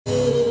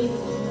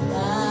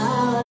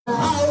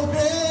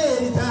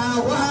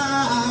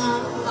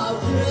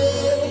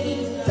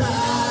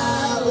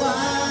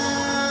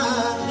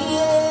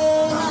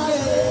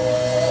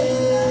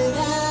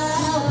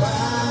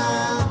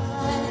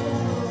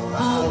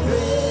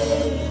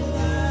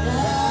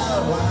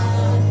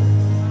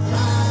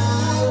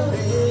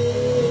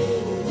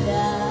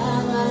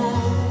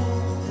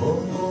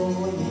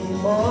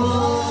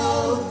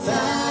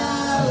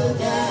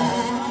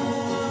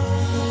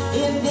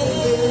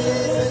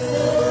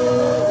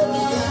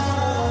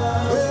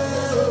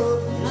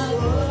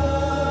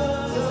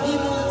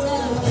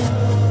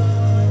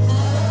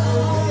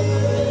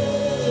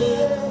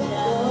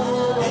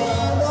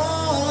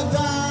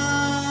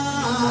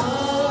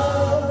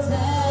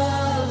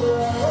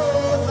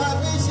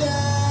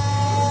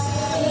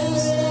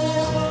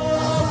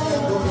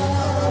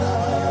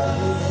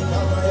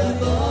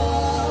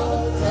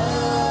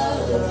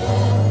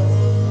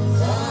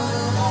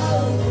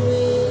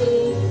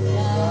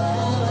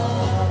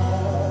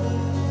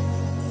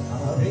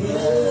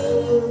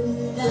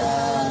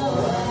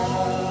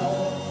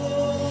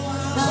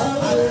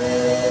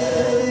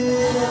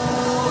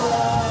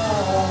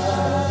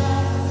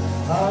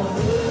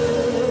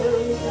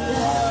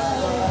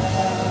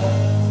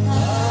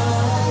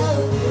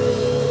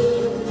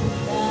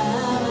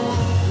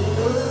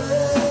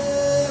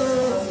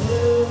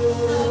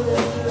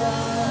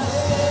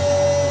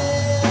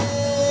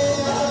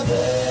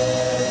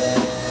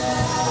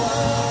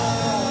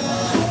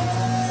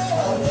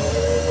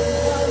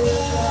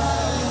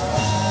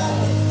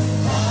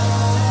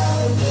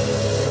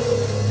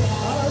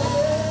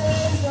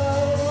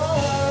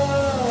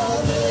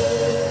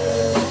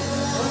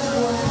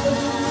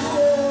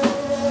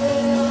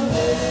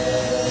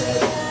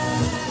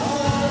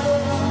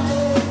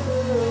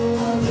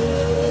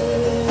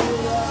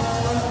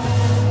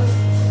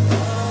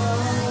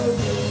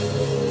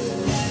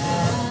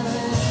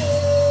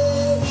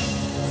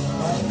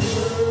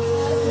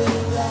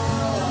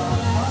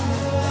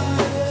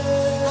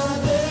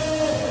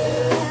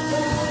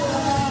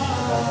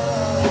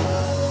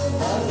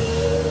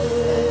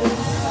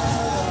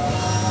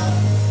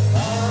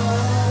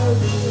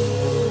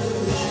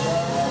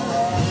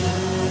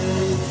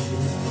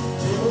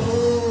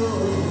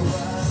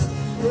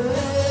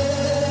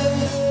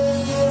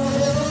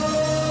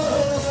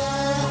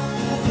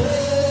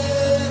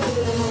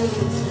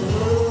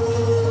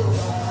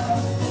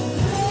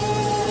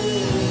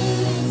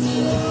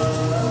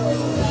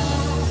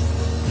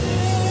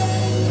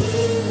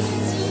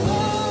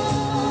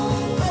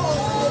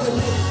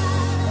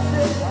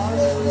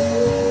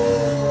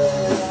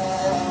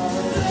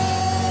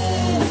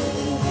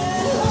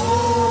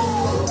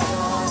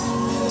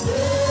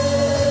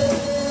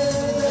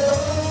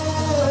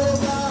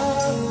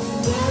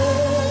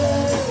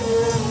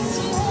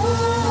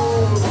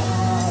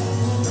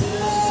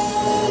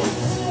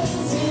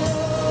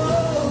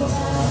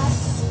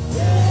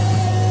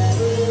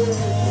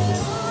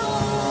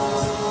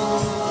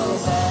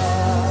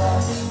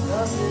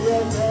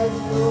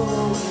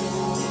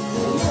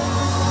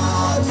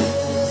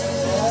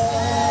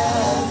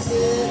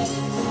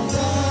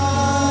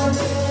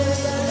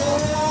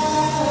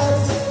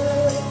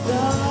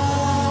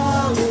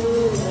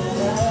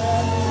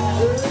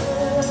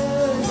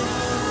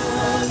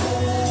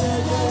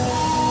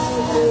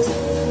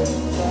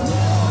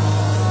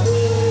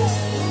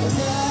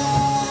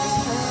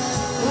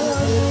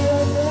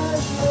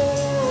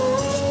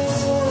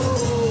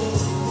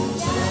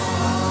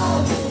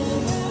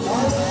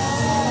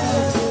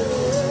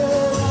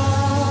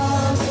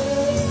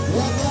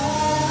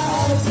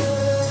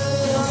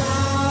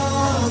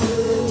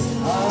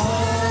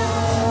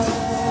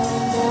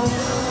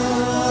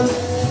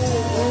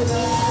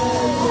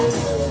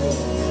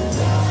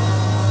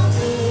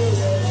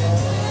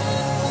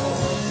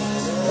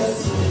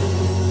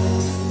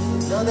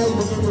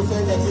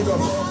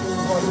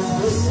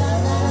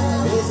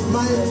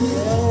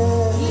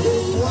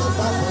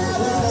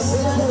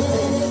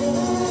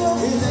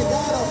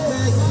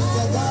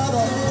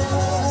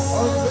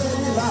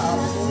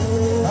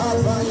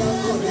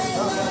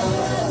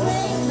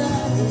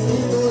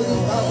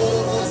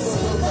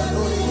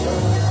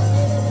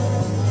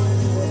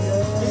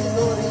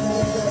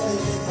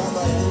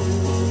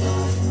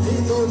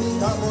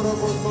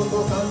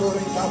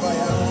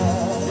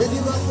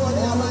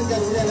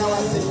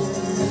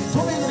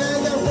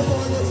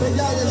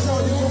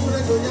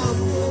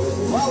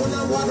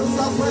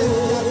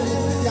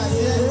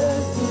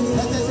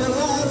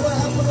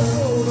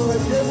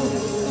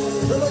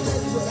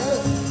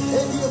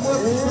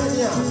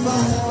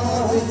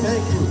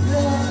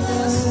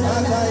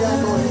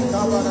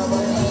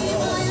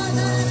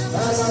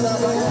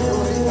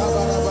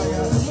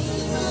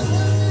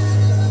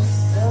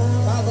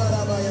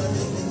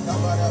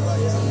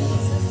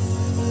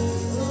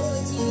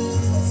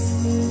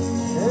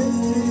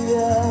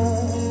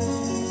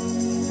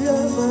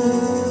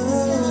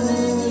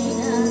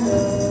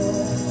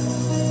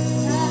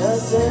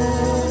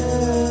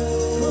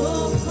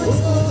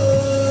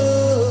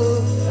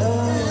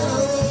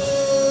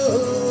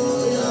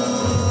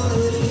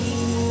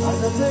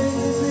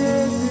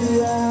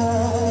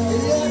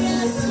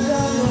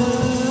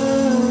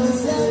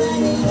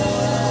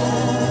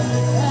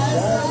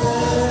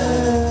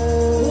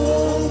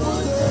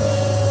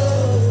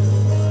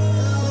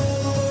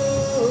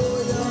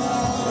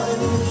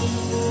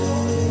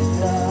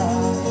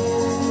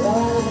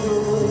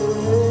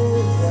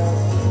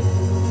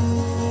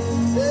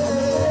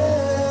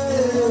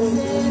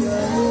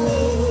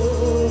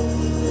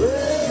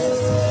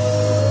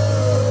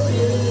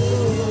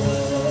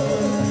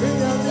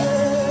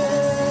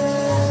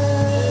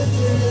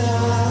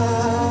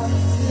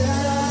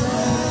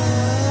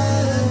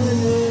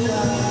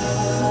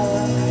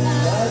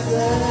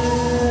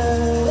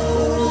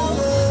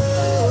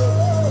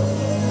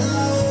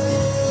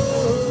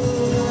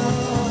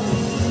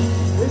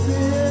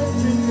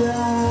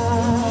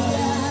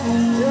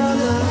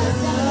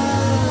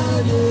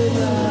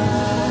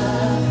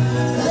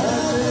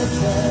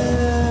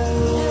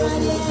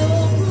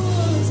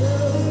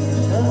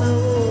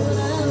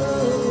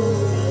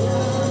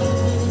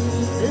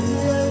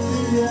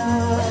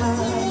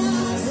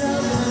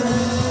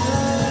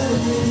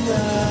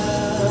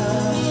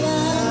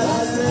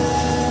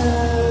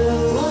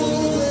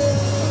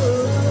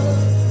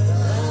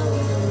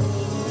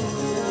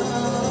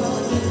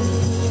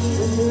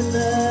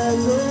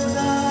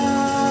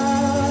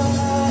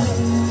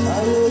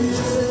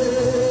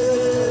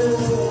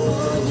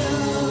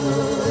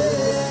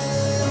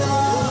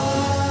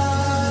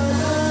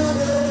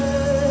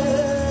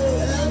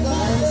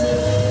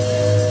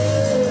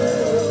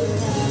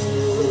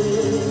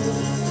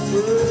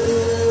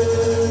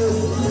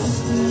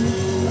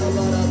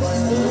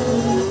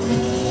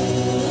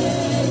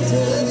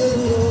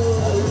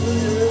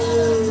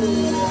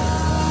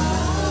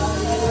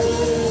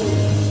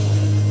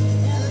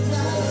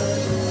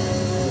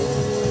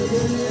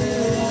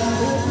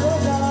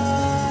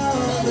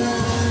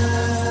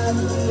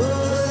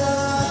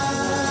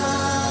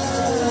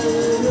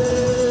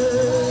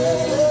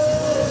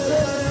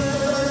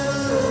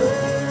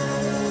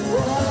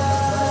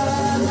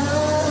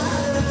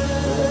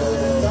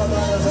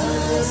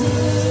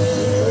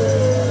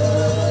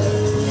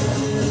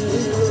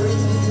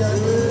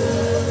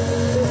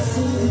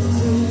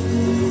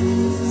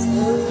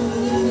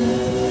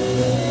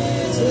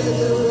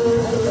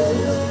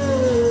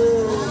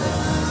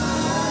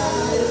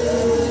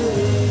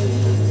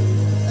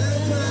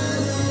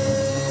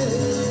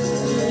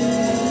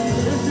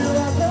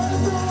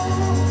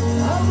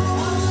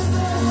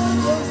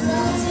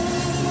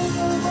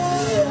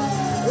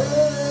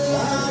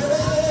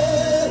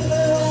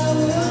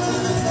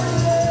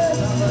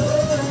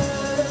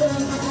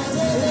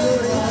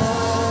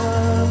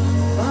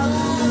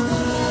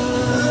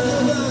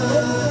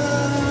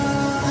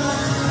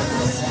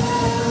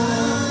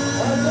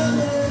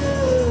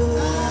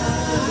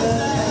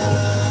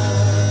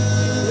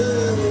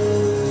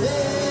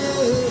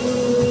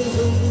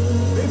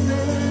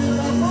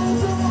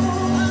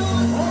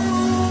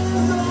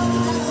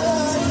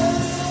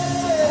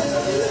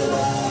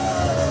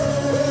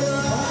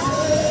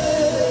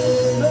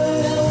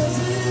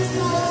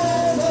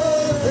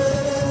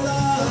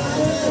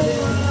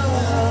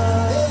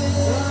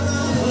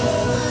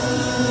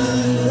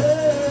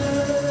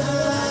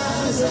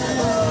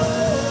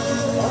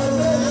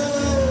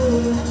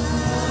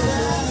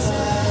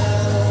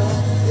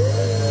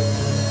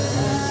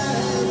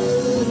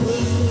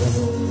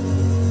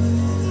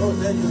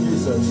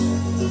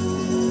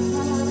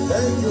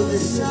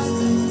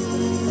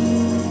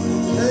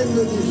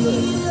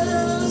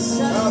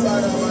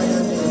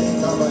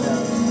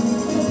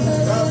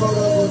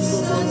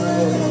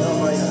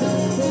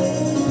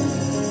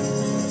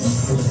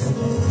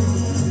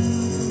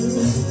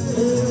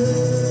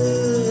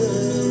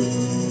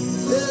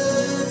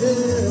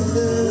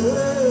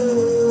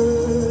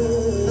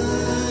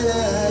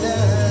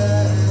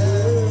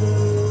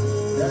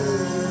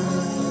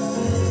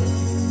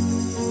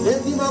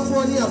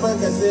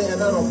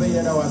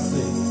yɛda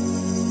wase.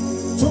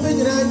 Tumi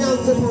nyinaa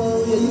Nyankopɔn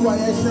yɛyi wa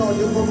yɛhyɛ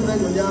ɔde nkɔmuna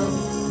nyonyam.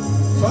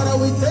 Father,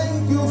 we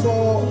thank you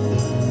for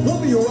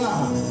whom you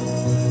are,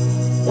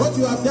 what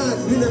you have done,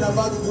 doing and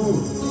about to do.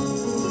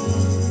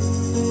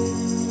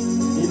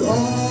 In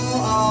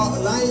all our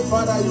life,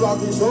 Father, you have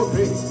been so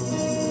great.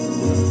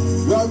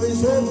 You have been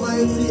so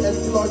mighty and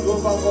Lord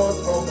Jehovah God,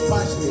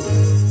 compassionate.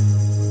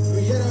 To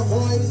hear the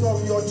voice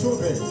of your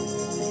children,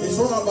 it's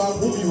all about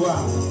who you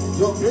are,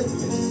 your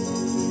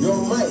greatness, your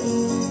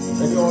might,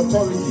 and your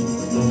authority.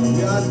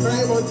 We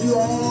ascribe unto you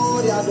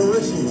all the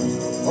adoration,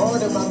 all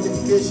the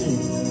magnification.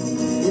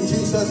 In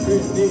Jesus'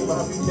 great name,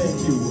 I we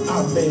thank you.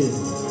 Amen.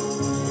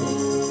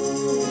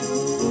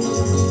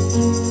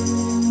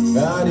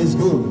 God is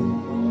good.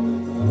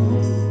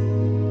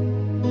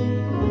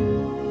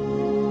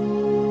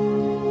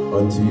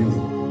 Unto you.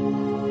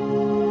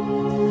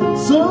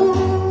 So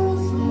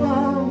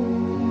small,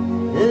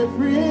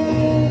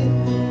 every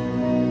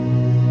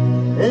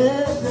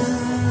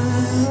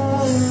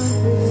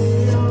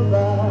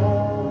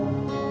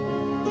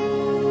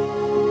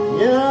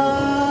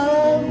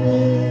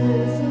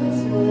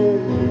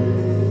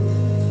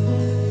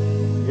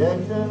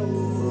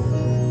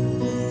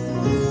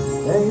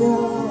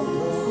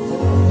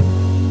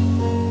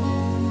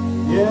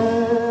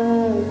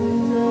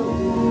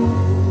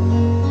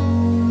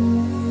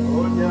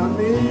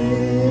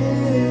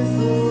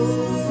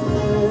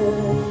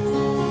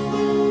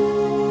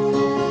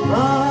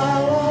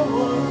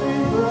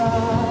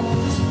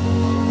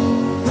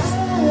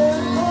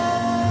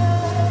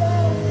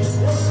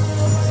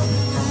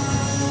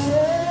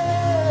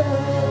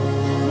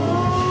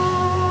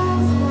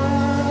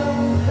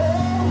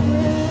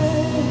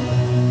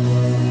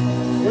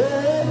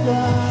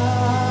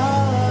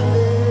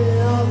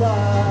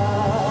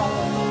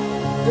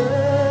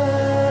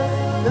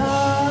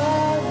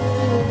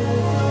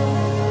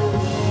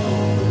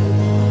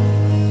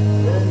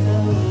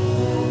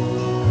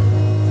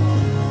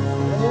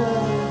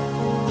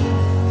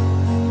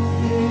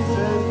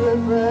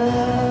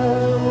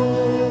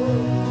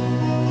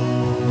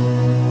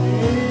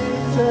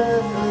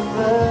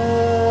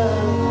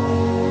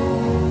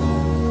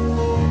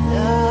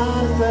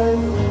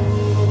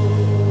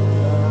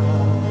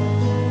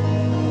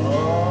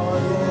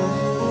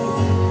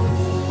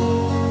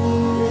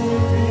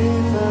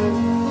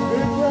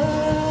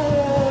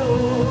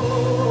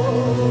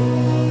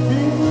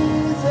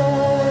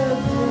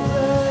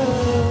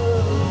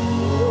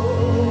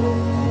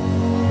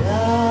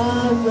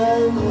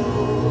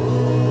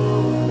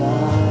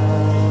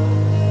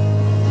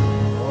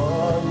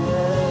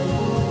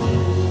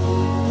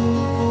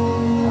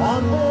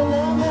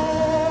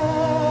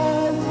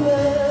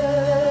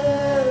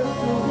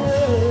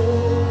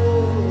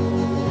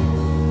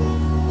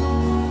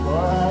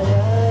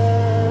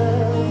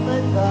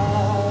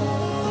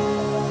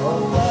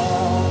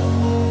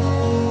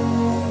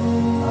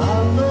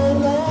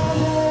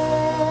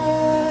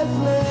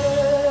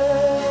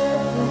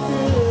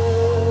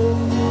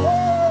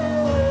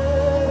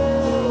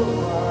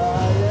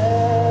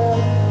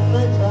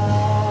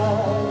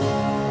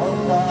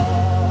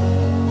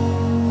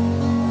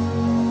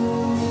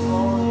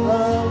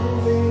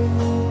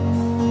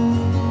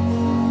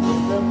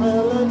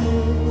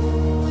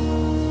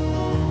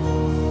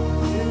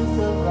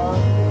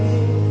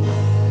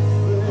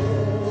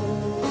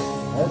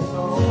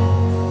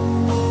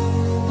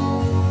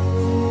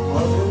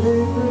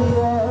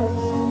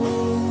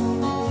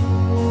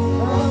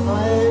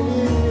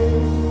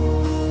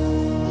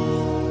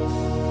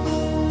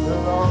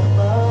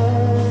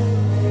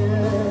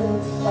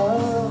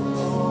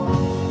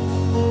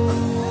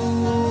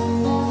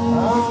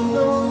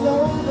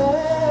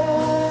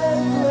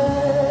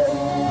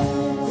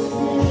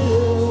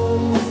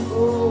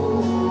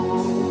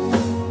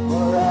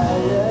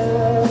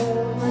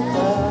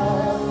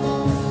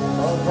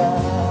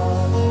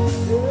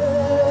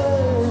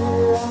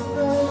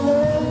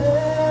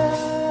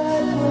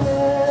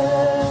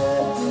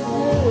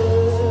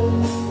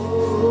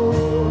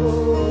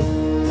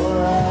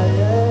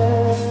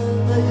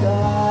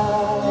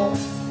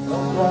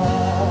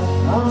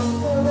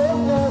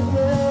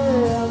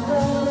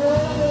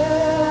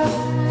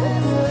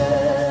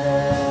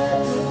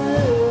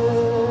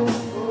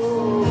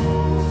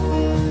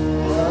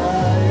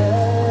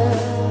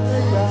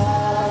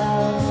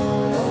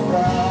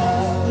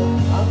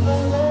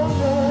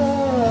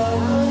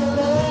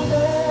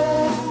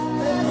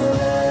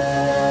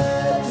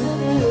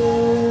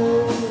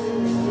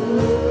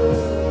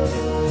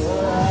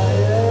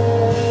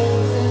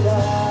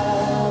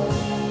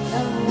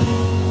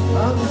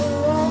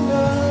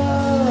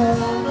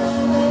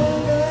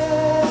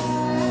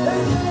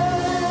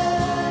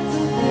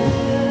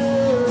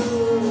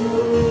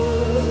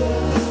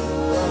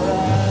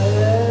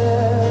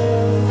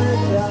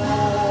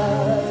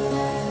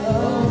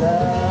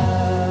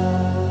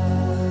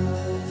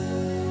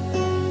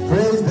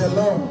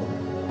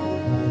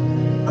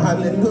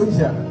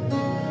Hallelujah.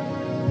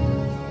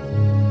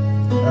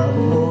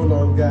 I'm no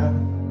longer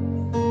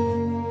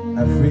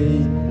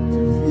afraid to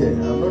fear.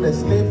 I'm not a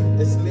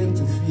slave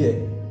to fear.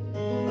 fear.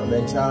 I'm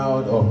a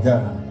child of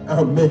God.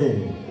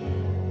 Amen.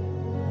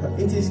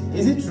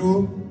 Is it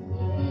true?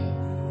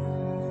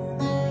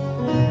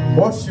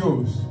 What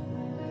shows?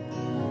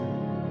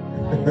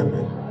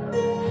 Amen.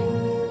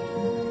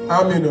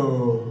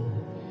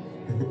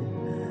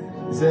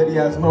 He said he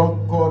has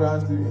not called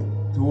us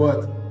to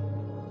what?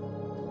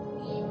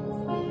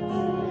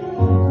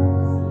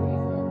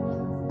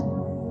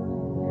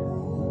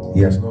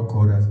 He has not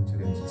called us into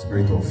the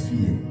spirit of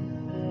fear,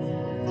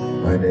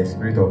 but the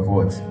spirit of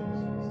what?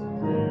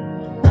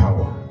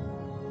 Power,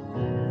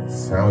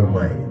 sound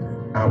mind.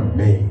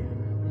 Amen.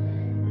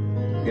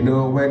 You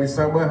know, when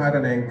someone had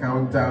an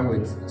encounter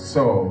with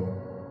Saul,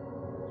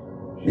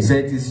 he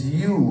said, "It is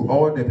you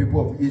all the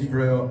people of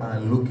Israel are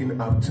looking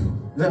up to."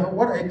 Then,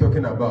 what are you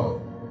talking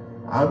about?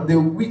 I'm the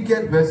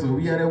weakest vessel.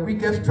 We are the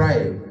weakest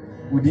tribe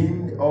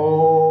within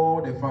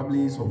all the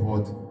families of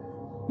what?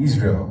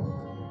 Israel.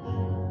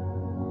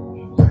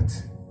 But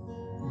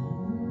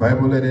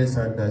Bible let us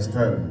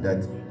understand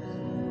that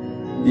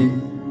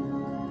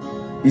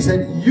he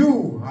said,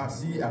 "You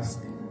as he has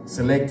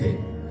selected."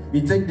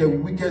 He take the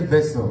weakest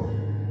vessel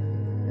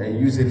and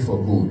use it for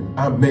good.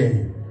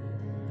 Amen.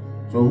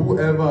 So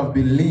whoever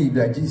believes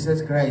that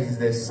Jesus Christ is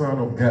the Son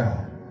of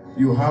God,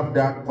 you have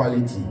that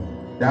quality,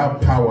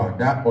 that power,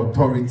 that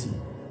authority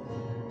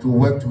to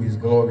work to his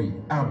glory.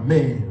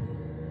 Amen.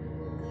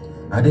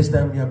 At this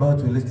time, we are about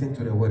to listen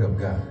to the word of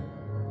God.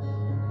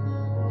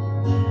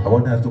 I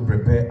want us to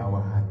prepare our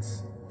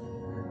hearts.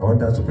 I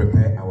want us to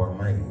prepare our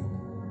mind.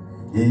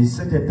 In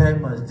such a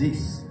time as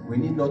this, we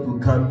need not to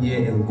come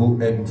here and go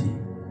empty.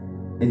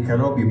 It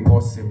cannot be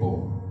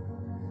possible.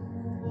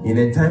 In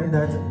a time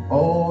that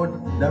all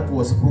that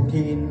was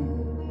spoken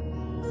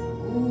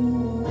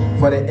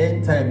for the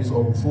end time is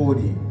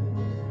unfolding,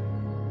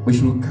 we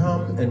should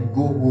come and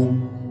go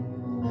home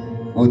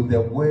with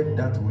the word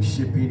that will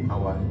shape in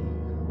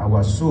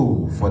our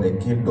soul for the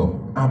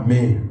kingdom.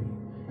 Amen.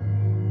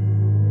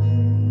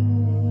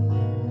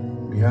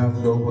 We have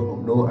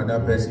no other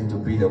person to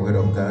preach the word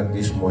of God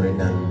this morning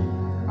than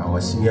our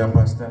senior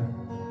pastor,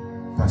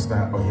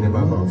 Pastor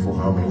Oheneba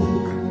Bamfo-Hammond.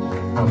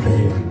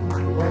 Amen.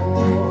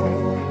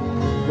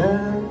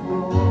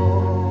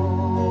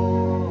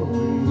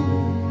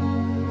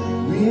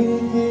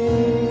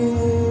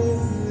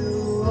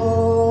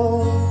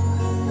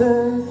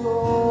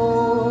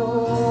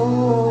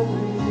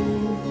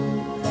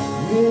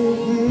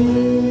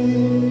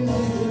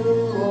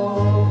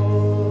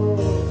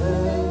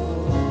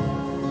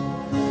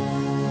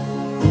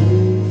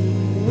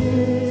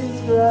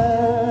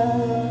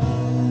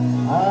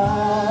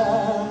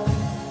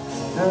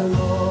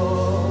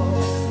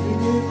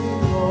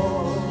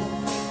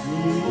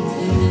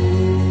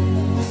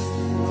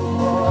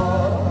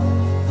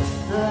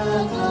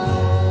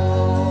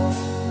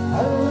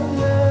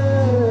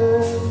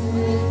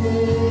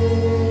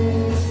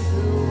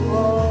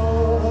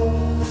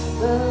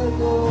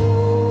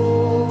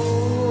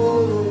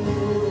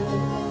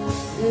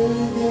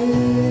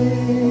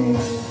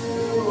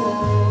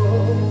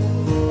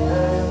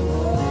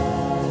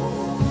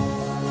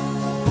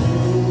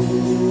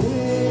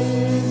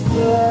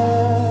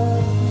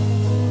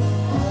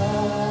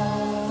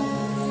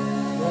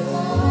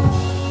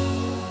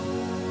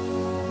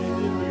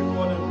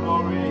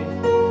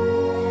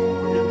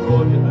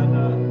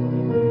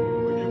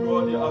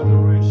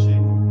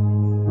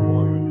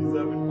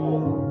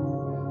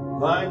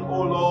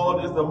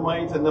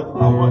 And the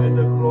power and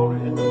the glory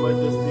and the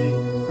majesty,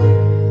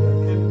 the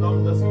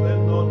kingdom, the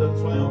splendor, the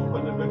triumph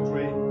and the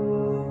victory.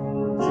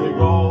 Say,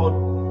 God,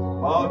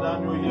 bow down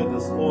your ear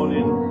this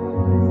morning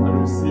and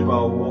receive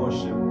our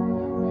worship.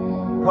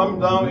 Come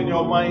down in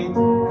your might,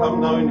 come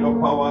down in your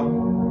power.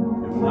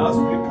 Even as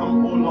we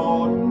come, O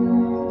Lord,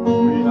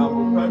 we are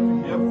prepared to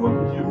hear from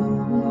you.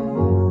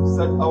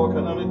 Set our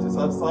canalities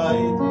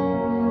aside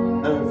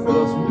and fill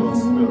us with your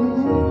spirit.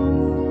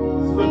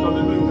 Spirit of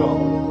the living God,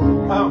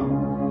 come.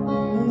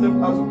 Step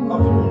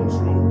absolute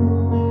true,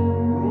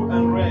 rule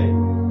and reign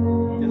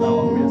in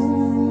our midst,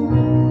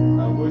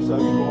 and we shall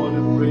give all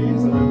the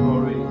praise and the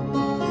glory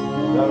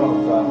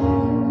thereafter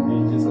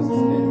in Jesus'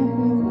 name.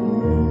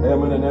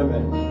 Amen and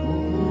amen.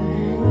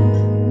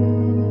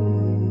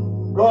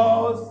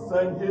 God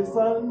sent his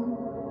son,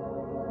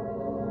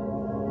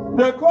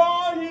 they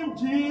call him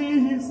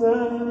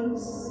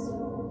Jesus.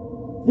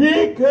 He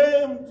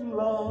came to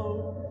love,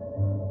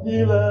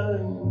 heal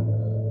and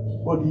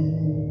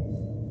forgive.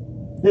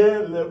 He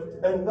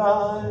lived and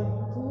died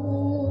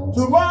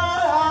to buy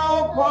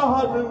our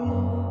pardon.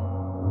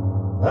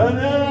 An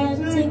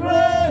empty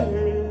grave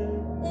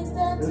is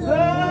there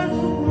to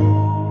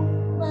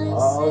prove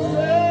our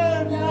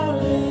Savior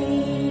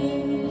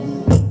lives.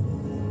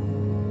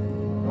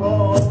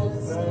 God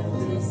sent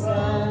his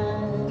son,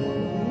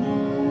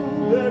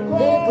 they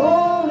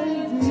call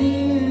him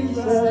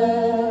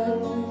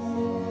Jesus.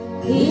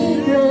 He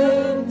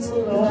came to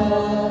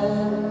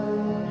love,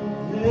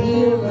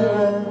 heal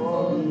and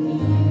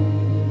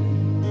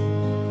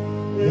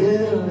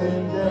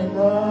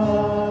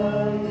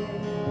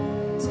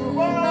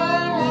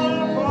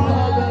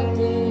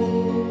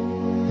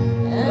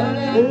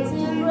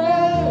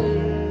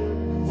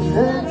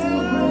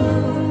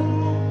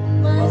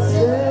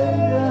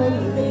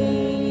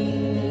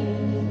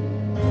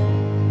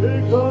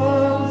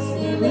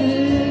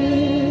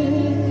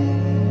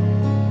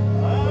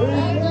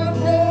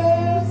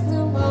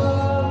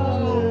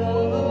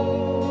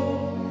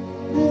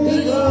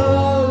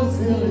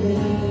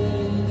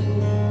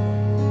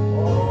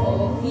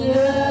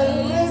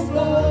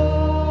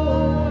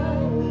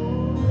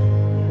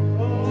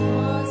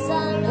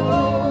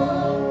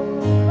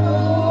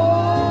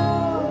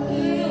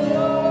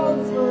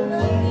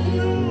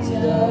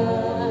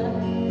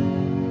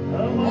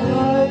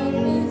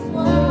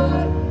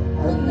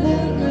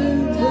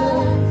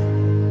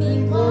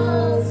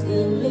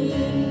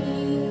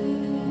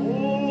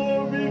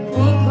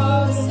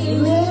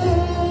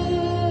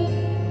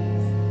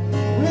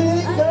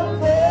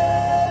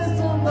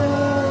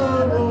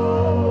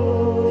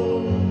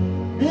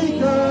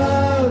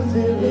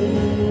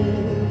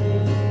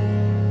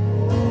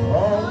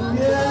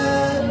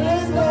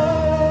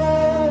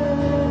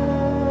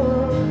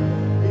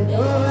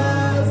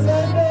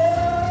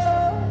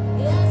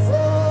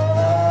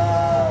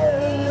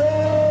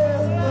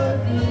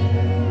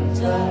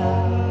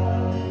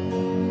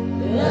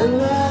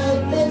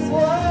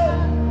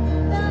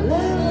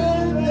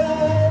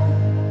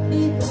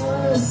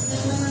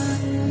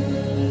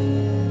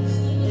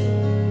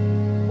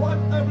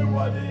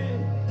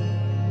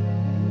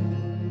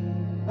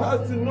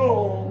has to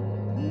know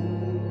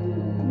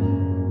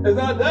is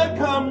that there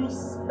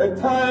comes a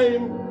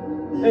time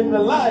in the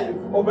life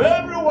of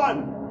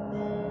everyone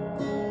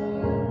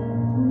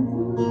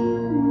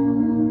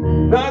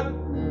that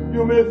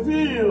you may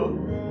feel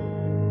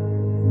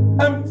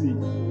empty,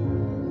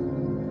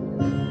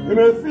 you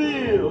may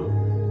feel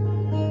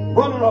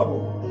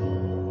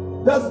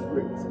vulnerable,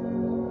 desperate,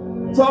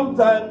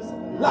 sometimes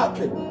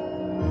lacking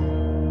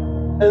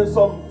in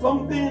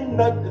something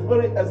that is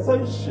very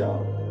essential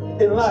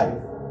in life.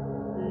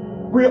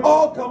 We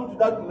all come to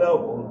that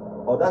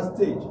level or that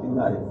stage in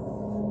life.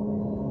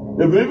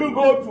 If we even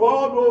go to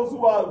all those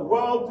who are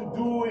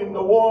well-to-do in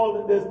the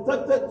world, they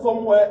started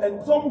somewhere,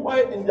 and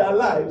somewhere in their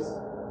lives,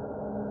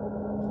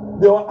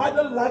 they were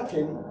either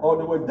lacking, or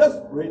they were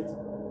desperate,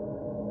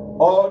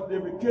 or they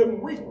became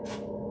weak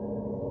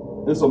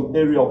in some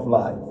area of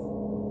life.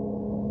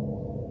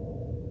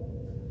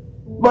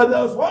 But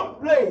there's one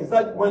place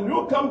that when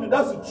you come to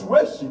that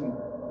situation,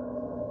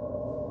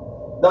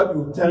 that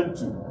you turn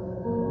to.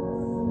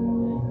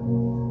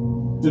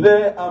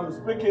 Today I'm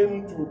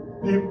speaking to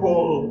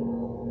people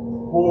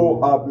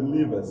who are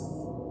believers.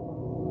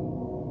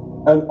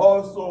 And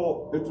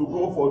also it will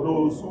go for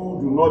those who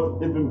do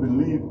not even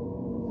believe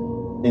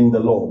in the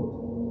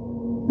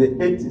Lord. The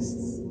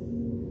atheists.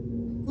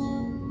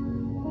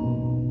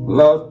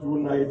 Last 2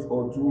 nights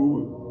or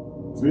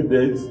 3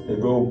 days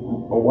ago,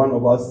 one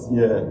of us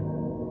here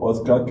was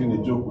cracking a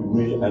joke with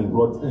me and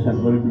brought a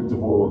very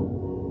beautiful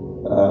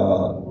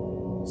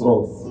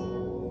sort of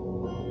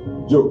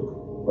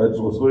joke, but it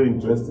was very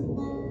interesting.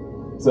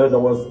 So there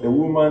was a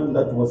woman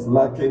that was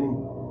lacking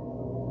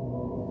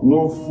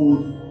no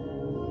food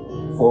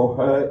for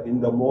her in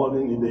the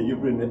morning, in the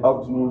evening, in the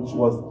afternoon. She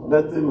was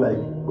nothing like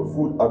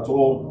food at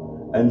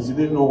all, and she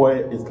didn't know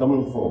where it's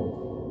coming from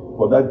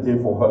for that day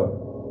for her.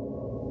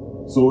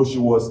 So she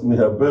was in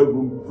her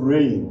bedroom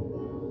praying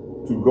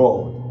to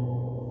God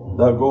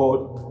that,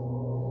 God,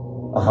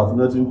 I have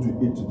nothing to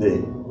eat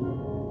today.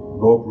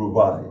 God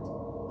provide.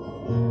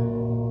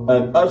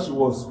 And as she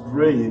was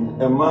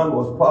praying, a man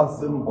was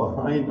passing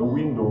behind the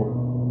window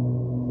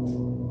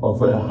of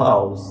her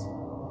house,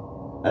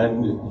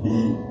 and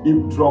he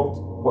eavesdropped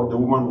what the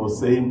woman was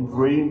saying,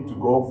 praying to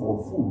God for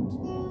food.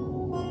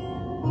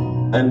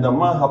 And the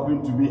man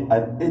happened to be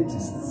an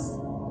atheist,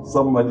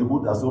 somebody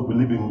who does not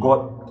believe in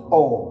God at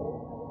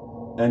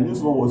all. And this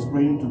one was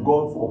praying to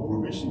God for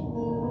provision.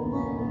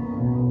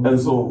 And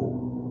so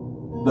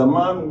the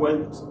man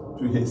went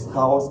to his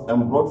house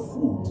and brought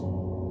food,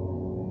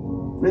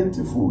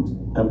 plenty food,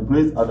 and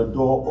placed at the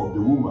door of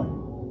the woman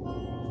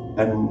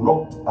and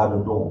knocked at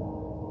the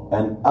door.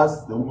 And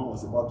as the woman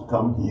was about to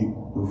come, he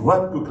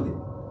ran quickly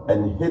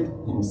and hid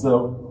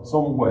himself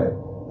somewhere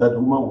that the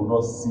woman would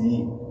not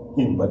see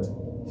him, but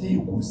he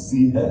could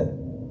see her.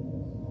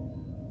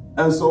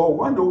 And so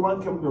when the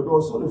woman came to the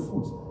door, saw the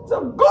food,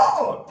 said,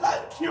 God,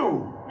 thank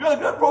you. You are a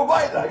great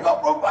provider. You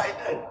have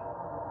provided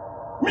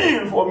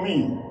meal for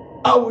me.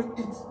 I will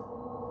eat.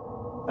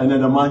 And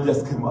then the man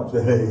just came up and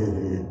said,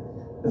 hey,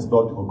 that's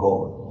not your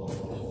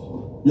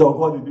God. Your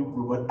God didn't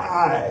provide.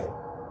 I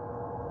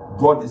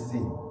brought this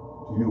thing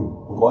to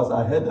you because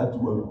I heard that you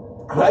were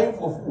crying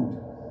for food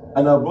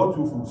and I brought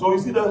you food. So you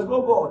see, there's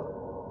no God.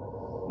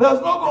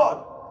 There's no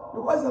God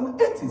because I'm an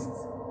atheist.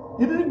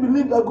 He didn't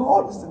believe that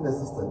God is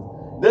inexistent.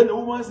 Then the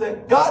woman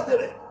said, God did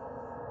it.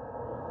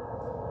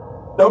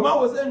 The man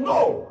was saying,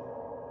 no.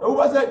 The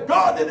woman said,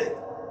 God did it.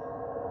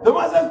 The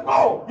man says,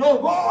 no,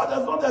 your God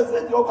does not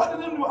exist. Your God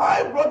didn't do it.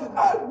 I brought it.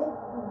 I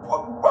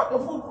brought the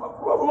food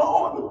from my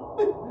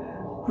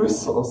own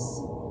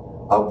resource.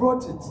 I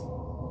brought it.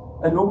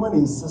 And the woman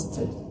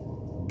insisted.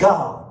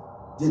 God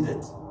did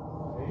it.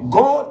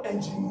 God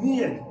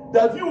engineered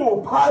that you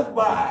will pass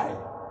by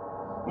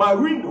my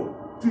window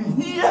to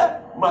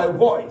hear my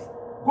voice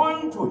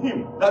going to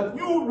him, that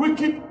you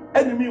wicked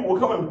enemy will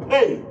come and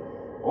pay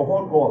for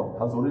what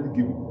God has already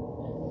given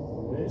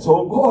you.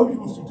 So God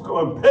used you to come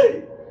and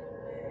pay.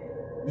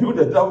 You,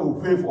 the devil,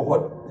 will pay for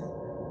what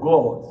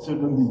God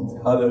shouldn't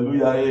need.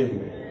 Hallelujah.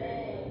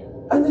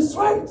 And it's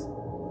right.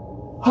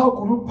 How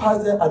could you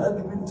pass there at that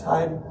given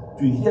time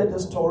to hear the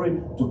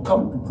story, to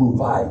come to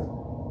provide?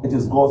 It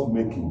is God's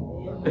making.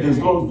 It is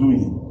God's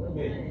doing.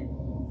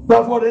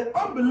 But for the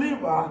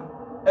unbeliever,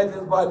 it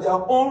is by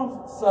their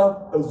own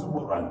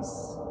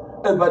self-exuberance.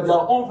 It's by their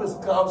own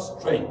physical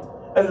strength.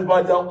 It is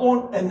by their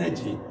own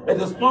energy.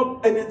 It is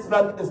not anything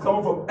that is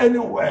coming from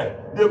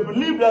anywhere. They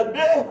believe that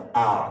they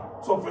are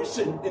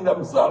sufficient in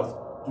themselves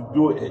to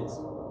do it.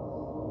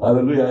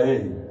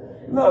 Hallelujah.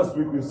 Last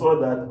week we saw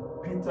that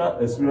Peter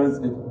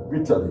experienced it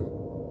bitterly.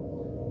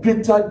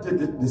 Peter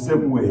did it the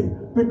same way.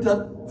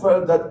 Peter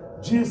felt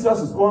that Jesus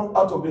is going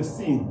out of the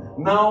scene.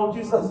 Now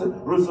Jesus is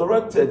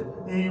resurrected.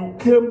 He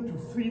came to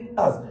feed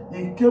us.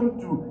 He came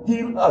to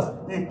heal us.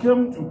 He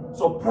came to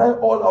supply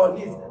all our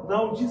needs.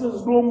 Now Jesus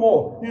is no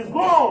more. He's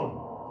gone.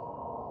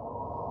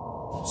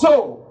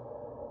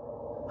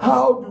 So,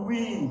 how do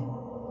we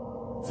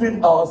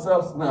feed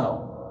ourselves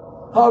now?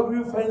 How do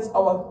we fence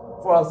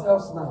for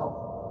ourselves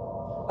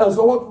now? And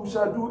so what we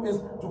shall do is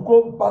to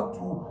go back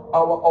to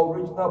our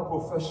original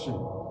profession,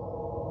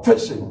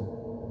 fishing.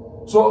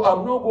 So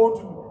I'm not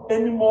going to be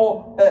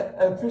anymore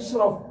a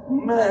fisher of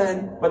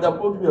men, but I'm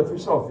going to be a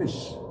fisher of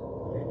fish.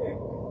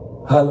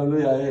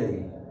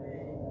 Hallelujah.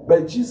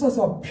 But Jesus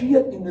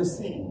appeared in the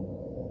scene.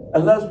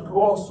 And last week we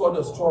all saw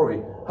the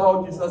story,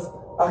 how Jesus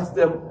asked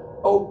them,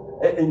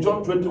 in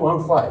John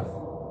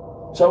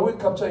 21:5. Shall we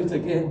capture it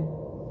again?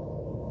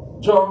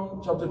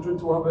 John chapter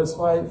 21 verse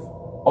 5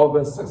 or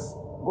verse 6.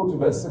 Go to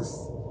verse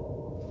 6.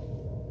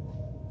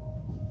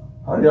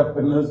 Hurry up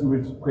and let's do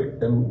it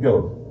quick and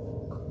go.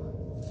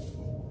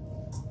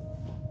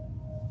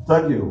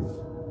 Thank you.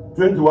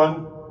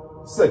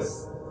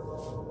 21:6.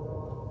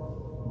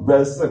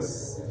 Verse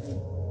 6.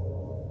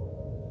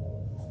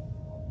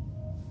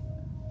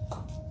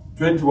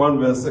 21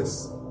 verse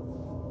 6.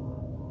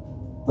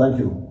 Thank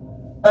you.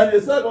 And he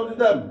said unto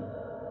them,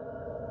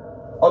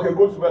 okay,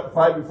 go to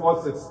 5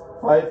 before 6.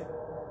 5.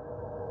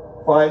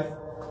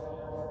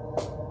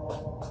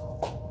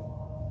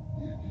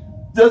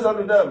 Just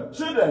unto them,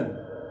 children,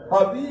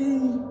 have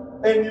ye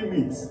any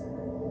meat?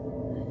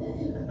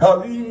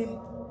 Have ye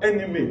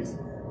any meat?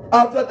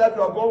 After that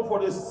you are going for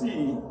the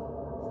sea,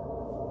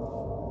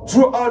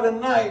 throughout the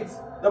night,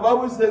 the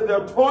Bible says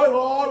they toiled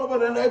all over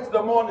the night to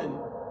the morning,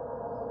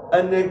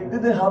 and they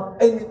didn't have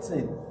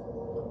anything.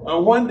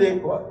 And when they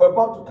were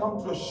about to come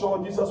to the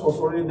shore, Jesus was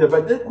already there,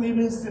 but they couldn't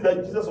even see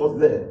that Jesus was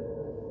there.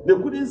 They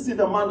couldn't see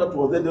the man that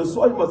was there. They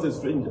saw him as a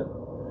stranger.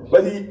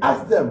 But he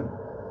asked them,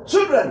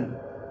 children,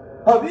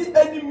 have you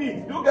any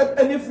meat? Do you get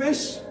any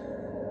fish?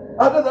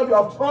 After that you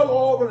have toiled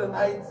all over the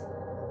night.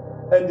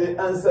 And they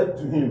answered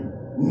to him,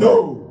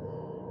 no.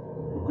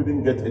 We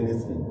couldn't get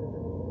anything.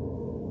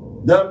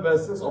 Then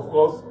verse 6, of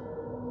course,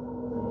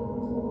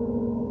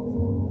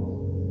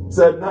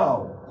 said,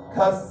 now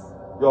cast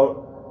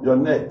your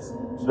net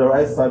to the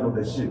right side of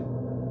the ship.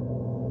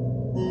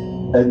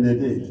 And they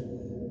did.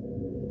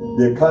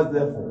 They cast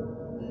therefore.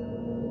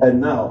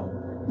 And now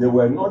they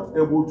were not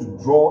able to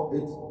draw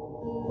it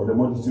for the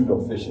multitude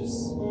of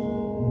fishes.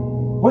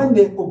 When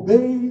they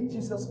obeyed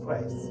Jesus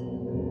Christ,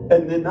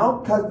 and they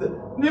now cast the,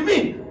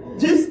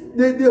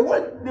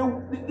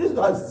 these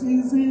are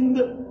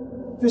seasoned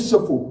fisher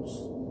folks.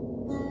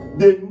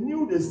 They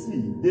knew the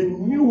sea, they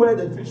knew where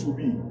the fish would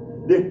be.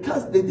 They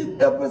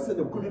did everything,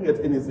 they couldn't get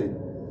anything.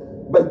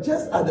 But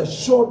just at the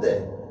shore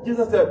there,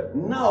 Jesus said,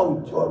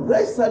 now your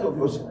right side of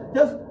your ship,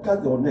 just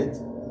cast your net.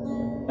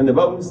 And the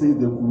Bible says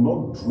they could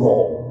not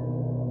draw.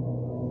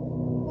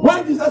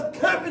 When Jesus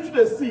came into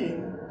the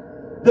scene,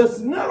 the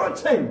scenario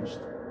changed.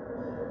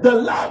 The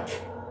lack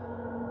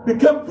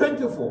became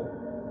plentiful.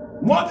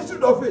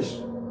 Multitude of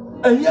fish.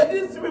 And yet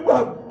these people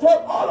have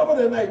toiled all over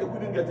the night, they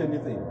couldn't get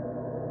anything.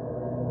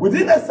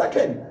 Within a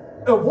second,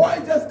 a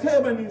voice just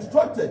came and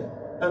instructed.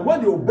 And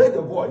when they obeyed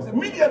the voice,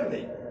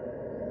 immediately,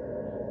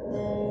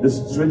 the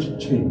situation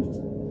changed.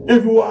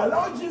 If you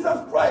allow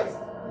Jesus Christ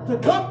to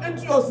come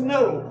into your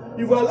scenario,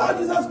 if you allow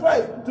Jesus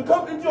Christ to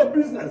come into your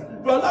business,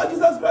 if you allow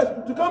Jesus Christ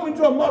to come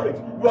into your marriage,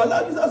 if you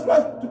allow Jesus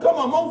Christ to come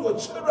among your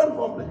children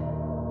family,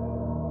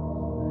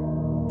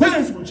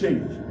 things will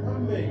change.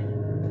 Amen.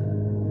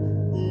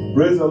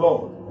 Praise the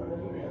Lord.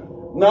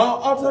 Now,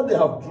 after they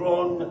have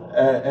drawn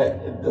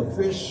the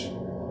fish,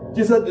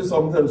 Jesus did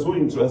something so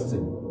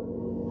interesting.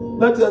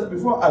 Let us,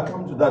 before I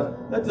come to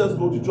that, let us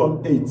go to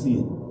John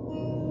 18.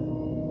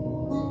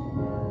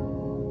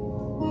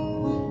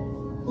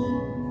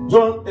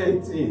 John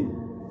 18.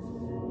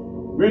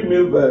 Read me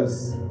a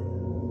verse.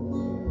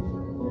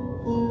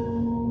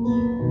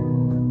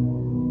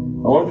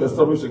 I want to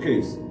establish a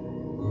case.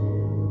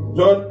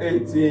 John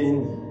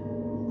 18,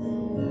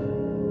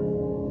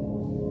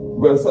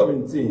 verse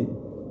 17.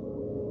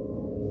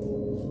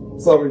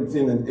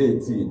 17 and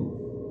 18.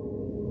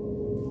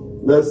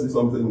 Let's see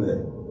something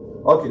there.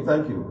 Okay,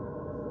 thank you.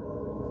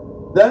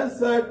 Then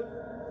said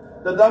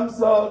the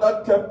damsel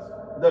that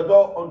kept the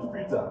door unto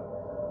Peter,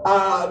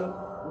 and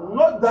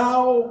not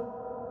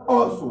thou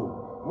also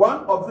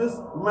one of this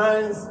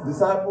man's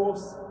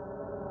disciples?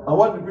 And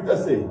what did Peter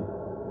say?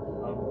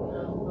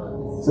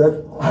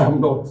 Said, I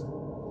am not.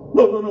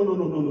 No.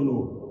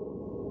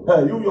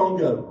 Hey, you young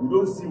girl, you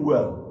don't see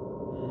well.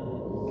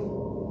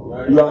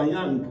 You are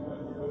young.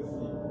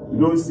 You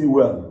don't see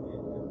well.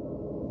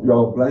 You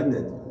are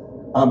blinded.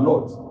 I'm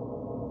not.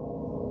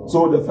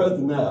 So the first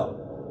denial,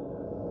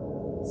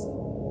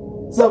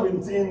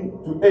 17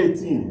 to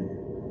 18.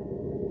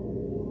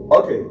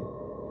 Okay.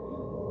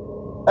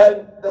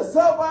 And the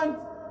servant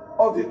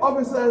of the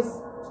officers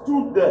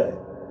stood there,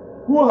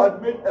 who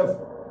had made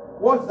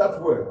what's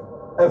that word?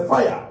 A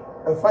fire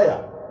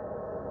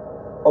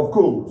of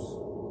coals.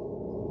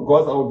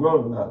 Because I will dwell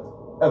on that.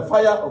 A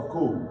fire of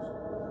coals.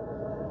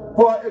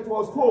 For it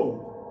was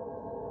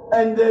cold.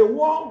 And they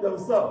warmed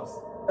themselves.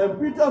 And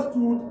Peter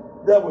stood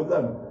there with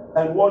them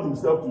and warmed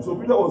himself too. So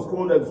Peter was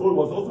cold, and so he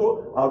was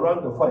also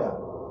around the fire.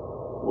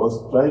 He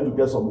was trying to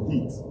get some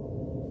heat.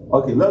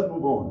 Okay, let's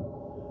move on.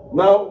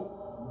 Now,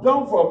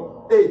 jump from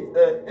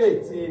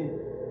 18,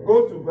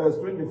 go to verse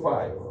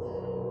 25.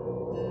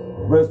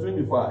 Verse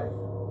 25.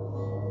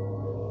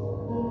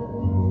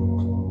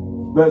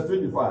 Verse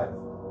 25.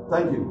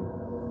 Thank you.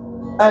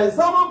 And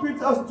Simon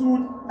Peter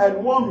stood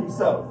and warmed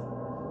himself.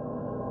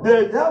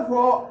 They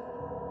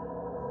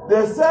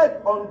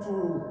said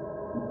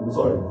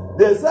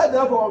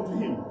therefore unto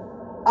him,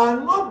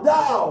 "And not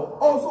thou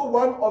also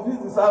one of his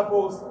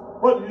disciples?"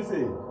 What did you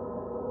say?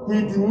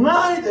 He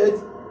denied it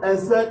and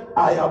said,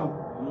 "I am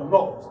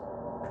not."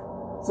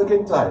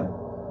 Second time.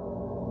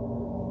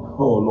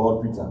 Oh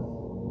Lord, Peter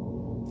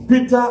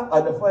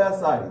at the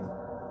fireside.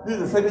 This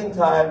is the second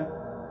time.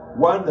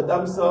 One, the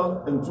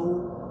damsel, and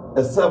two,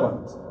 a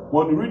servant.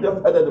 When you read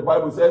the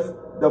Bible says,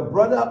 the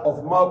brother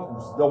of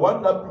Malchus, the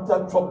one that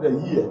Peter chopped the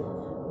ear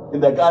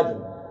in the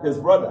garden, his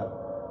brother,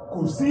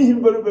 could see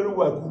him very, very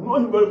well, could know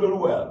him very, very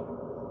well.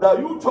 That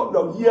you chopped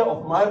the ear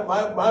of my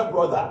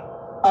brother.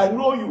 I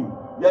know you.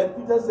 Yet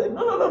Peter said,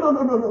 no,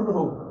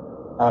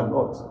 I'm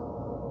not.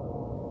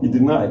 He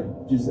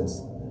denied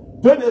Jesus.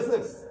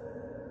 26.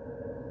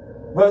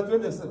 Verse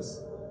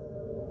 26.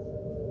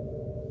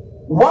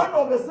 One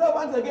of the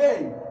servants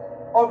again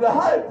of the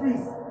high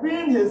priest,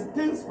 being his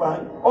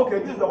kinsman. Okay,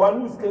 this is the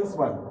one who's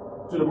kinsman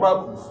to the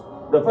Malchus.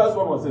 The first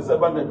one was a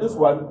servant, and this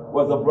one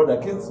was a brother,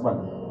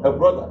 kinsman, a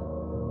brother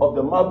of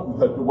the Malchus,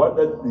 the one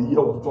that the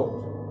ear was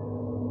chopped.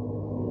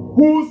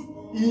 Whose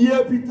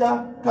ear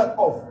Peter cut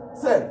off,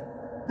 said,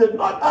 "Did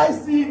not I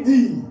see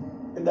thee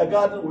in the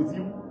garden with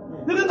you?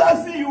 Didn't I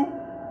see you?"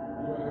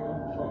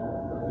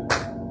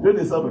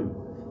 27.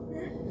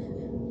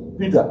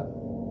 Peter,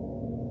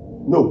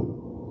 "No,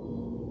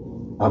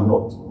 I'm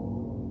not."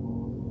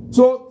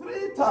 So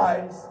 3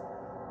 times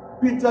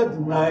Peter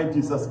denied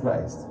Jesus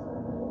Christ.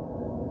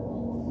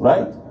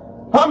 Right?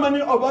 How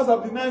many of us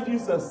have denied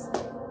Jesus?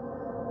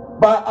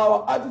 By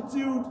our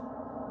attitude,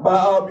 by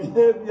our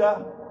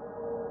behavior,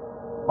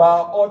 by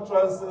our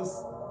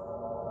utterances,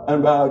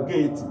 and by our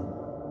gaiety.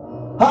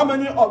 How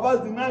many of us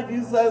deny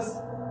Jesus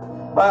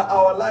by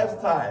our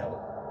lifestyle?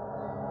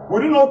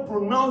 We do not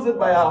pronounce it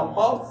by our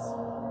mouths,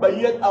 but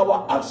yet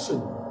our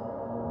action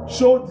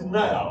show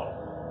denial.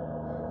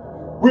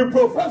 We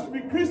profess to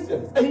be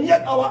Christians, and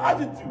yet our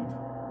attitude,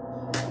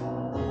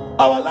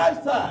 our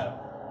lifestyle,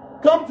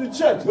 come to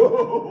church,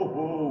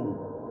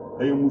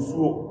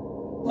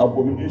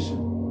 abomination.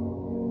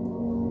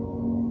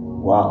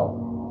 Wow.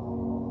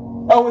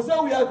 And we say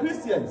we are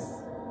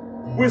Christians.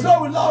 We say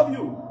we love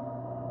you.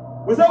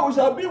 We say we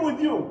shall be with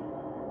you.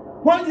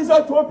 When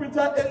Jesus told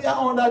Peter earlier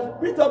on that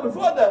Peter,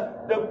 before the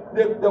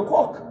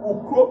cock will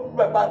crow,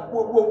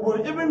 will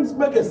even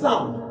make a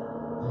sound,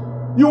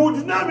 you will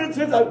deny me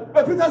 3 times.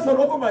 But Peter said,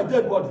 "Over my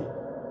dead body."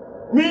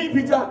 Me,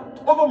 Peter,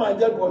 over my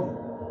dead body.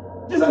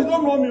 Jesus, you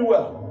don't know me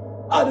well.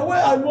 The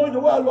way I know you, the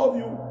way I love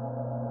you,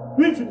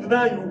 me to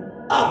deny you.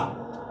 How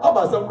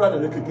about some kind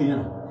of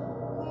kicking?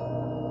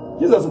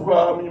 Jesus will cry,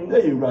 I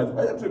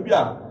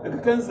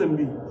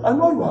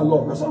know you are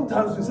loved, but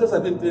sometimes you say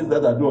certain things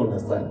that I don't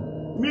understand.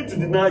 Me to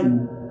deny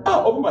you,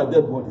 over my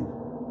dead body.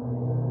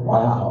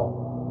 Wow.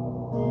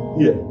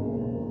 Here,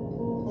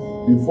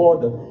 before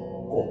the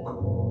cock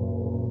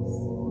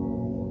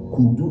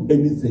could do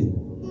anything,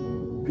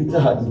 Peter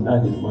had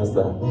denied his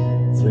master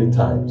 3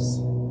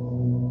 times.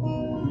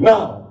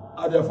 Now,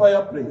 at the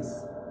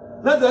fireplace,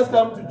 let us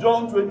come to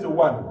John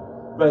 21,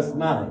 verse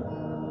 9.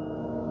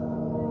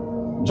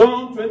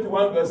 John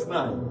 21, verse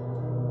 9.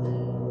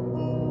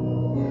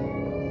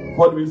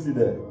 What do we see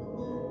there?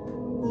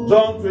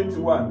 John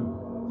 21.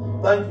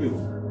 Thank you.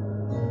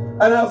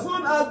 And as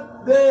soon as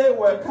they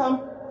were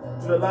come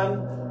to the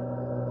land,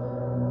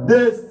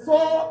 they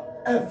saw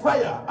a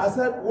fire. I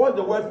said, what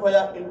the word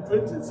fire in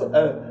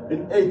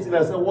 18?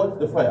 I said, what's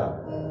the fire?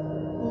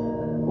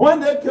 When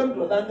they came to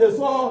the land, they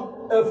saw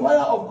a fire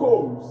of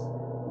coals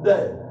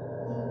there.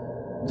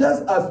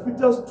 Just as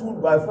Peter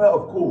stood by fire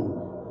of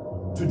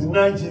coal to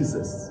deny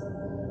Jesus,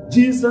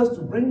 Jesus,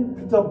 to bring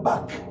Peter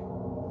back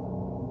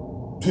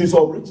to his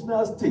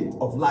original state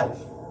of life,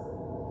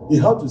 he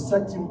had to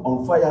set him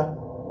on fire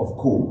of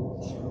coal.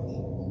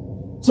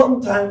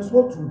 Sometimes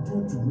what you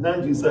do to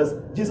deny Jesus,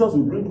 Jesus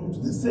will bring you to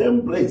the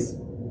same place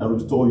and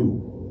restore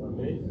you.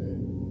 Amen.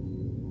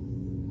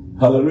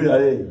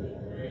 Hallelujah.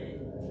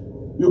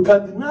 You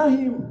can deny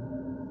him,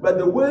 but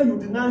the way you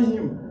deny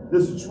him,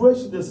 the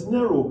situation, the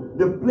scenario,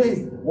 the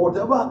place,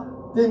 whatever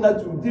thing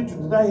that you did to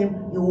deny him,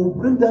 he will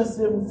bring that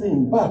same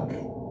thing back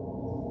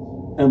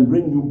and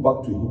bring you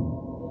back to him.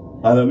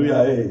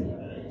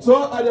 Hallelujah.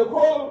 So at the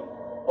coal,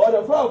 or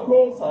the fire of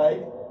coal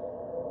side,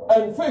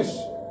 and fish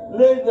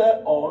lay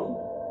there on,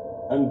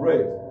 and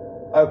bread.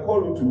 I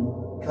call you to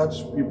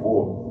catch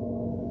people.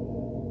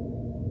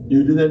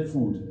 You needed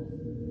food.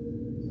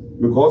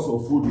 Because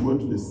of food, you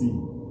went to the sea.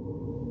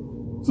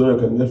 So you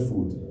can get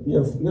food.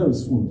 Here is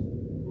food.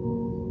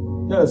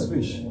 Here is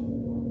fish.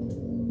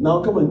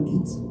 Now come and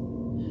eat.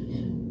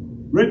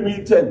 Read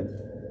me 10.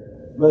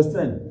 Verse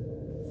 10.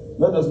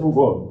 Let us move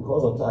on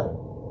because of time.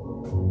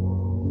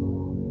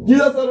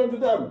 Jesus said unto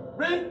them,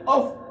 bring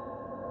off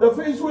the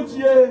fish which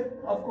ye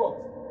have caught.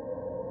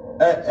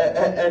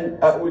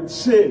 And with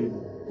shame,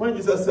 when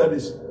Jesus said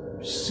this,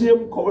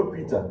 shame covered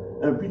Peter.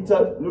 And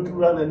Peter looking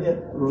around and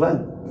here,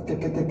 ran,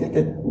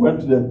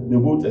 went to the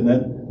boat, and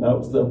then Now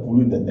start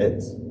pulling the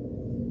net.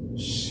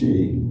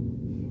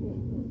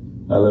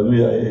 Shame.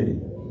 Hallelujah. Hey.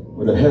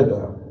 With the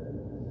header.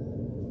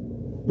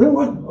 Bring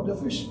one of the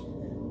fish.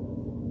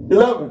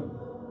 11.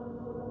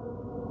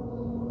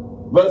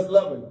 Verse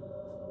 11.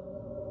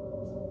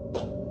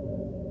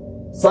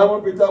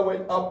 Simon Peter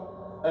went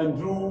up and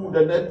drew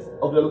the net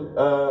of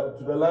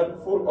to the land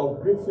full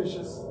of great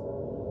fishes,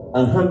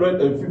 and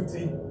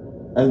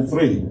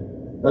 153.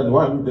 That's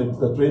one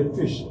the trained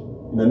fish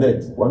in the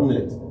net, one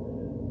net.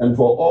 And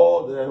for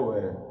all there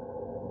were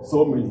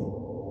so many,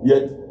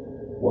 yet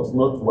was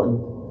not one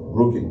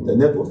broken. The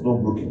net was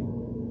not broken.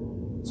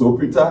 So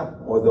Peter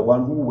was the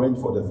one who went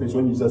for the fish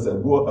when Jesus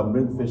said, "Go and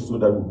bring fish so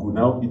that we could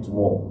now eat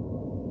more."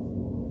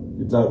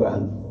 Peter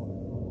ran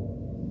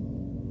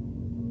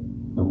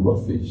and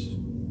brought fish.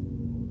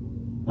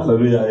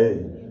 Hallelujah.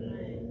 Hey.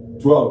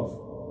 12.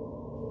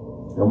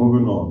 We are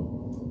moving on.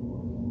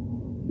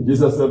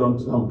 Jesus said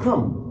unto them,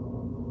 "Come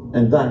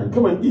and dine,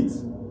 come and eat."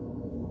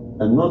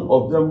 And none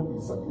of the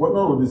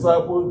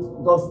disciples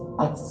just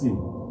asked him,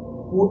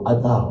 "Who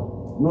art thou?"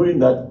 knowing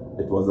that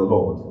it was the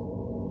Lord.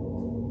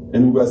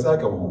 And we were saying,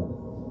 "Come home."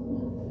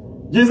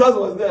 Jesus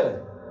was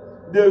there.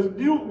 They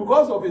knew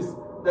because of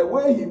the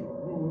way he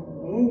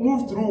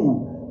moved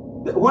through,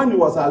 when he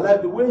was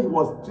alive, the way he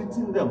was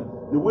treating them,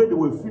 the way they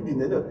were feeding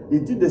them. He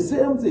did the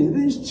same thing.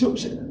 He didn't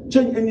change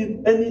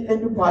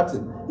any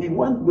pattern. He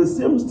went the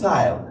same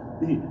style.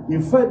 He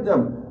fed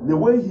them the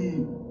way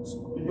he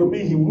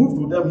moved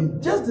with them. He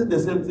just did the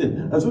same thing.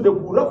 And so they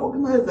could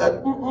recognize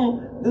that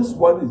this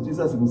one is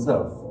Jesus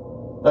himself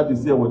that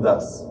is here with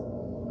us.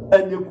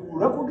 And they could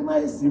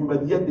recognize him,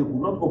 but yet they could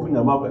not open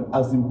their mouth and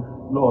ask him,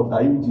 "Lord,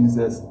 are you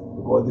Jesus?"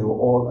 Because they were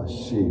all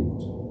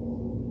ashamed.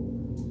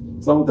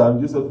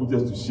 Sometimes Jesus put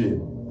us to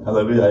shame.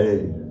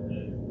 Hallelujah.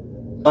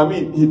 I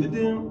mean, he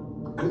didn't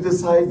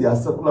criticize their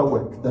secular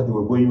work that they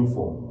were going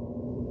for,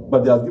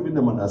 but they have given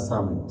them an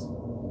assignment.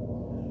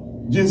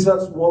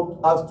 Jesus wants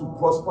us to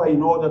prosper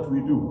in all that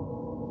we do.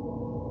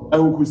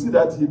 And we could see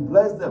that he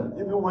blessed them.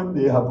 Even when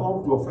they have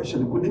gone to a fish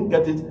and they couldn't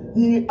get it,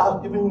 he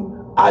has even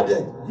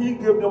added. He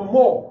gave them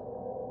more.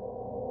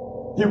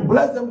 He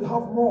blessed them to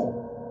have more.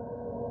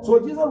 So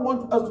Jesus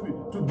wants us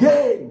to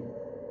gain.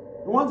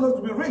 He wants us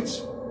to be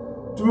rich,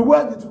 to be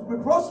wealthy, to be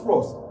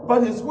prosperous.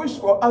 But his wish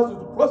for us is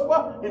to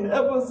prosper in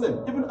everything,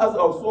 even as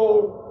our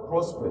soul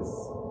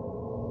prospers.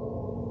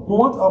 We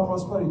want our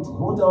prosperity. We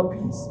want our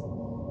peace.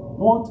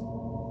 We want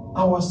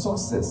our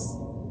success.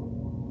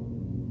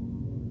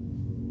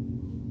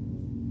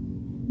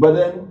 But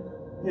then,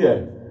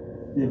 here,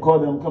 he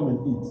called them, "Come and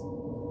eat."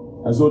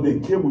 And so they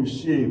came with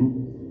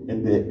shame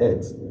and they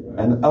ate.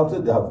 And after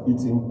they have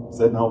eaten,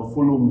 said, "Now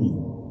follow me."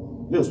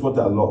 This is what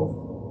I love.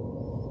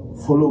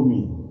 Follow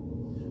me.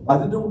 I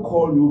didn't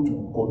call you to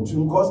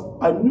continue because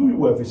I knew you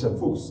were fisher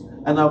folks.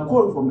 And I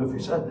called you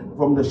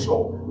from the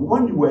shore.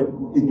 When you were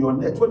in your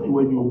net, when you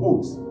were in your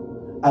boats,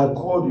 I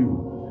called you.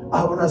 I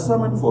have an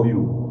assignment for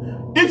you.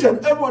 Each and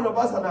every one of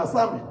us has an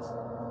assignment.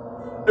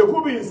 It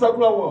could be in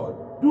secular world.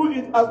 Do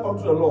it as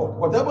unto the Lord.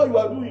 Whatever you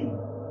are doing,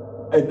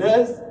 a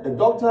nurse, a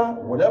doctor,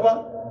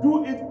 whatever,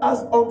 do it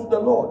as unto the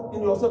Lord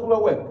in your secular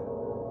work.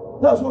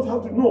 That's what you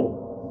have to know.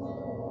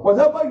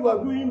 Whatever you are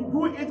doing,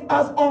 do it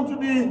as unto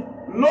the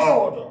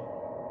Lord.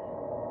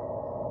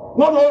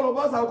 Not all of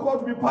us are called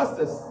to be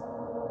pastors.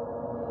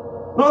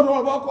 Not all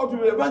of us are called to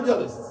be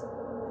evangelists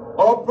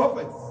or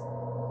prophets.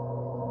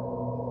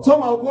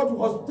 Some are called to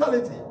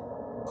hospitality.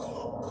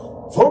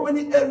 So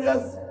many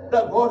areas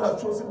that God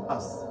has chosen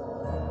us.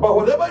 But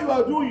whatever you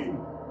are doing,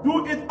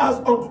 do it as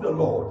unto the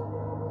Lord.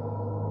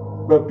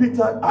 But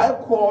Peter, I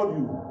call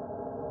you.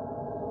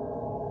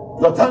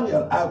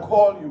 Nathaniel, I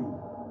call you.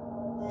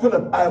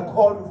 Philip, I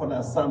call you for an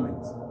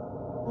assignment.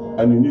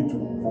 And you need to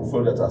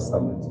fulfill that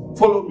assignment.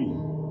 Follow me.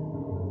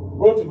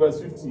 Go to verse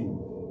 15.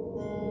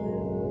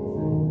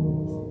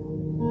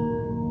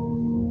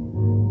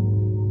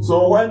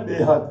 So when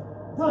they had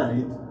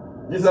died,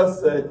 Jesus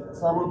said,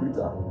 "Simon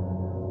Peter,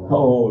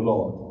 oh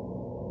Lord,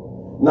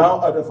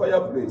 now at the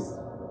fireplace,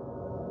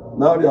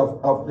 now they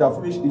have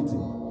finished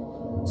eating.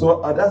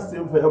 So at that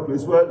same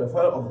fireplace where the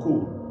fire of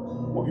coal,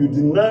 you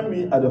deny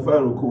me at the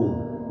fire of coal.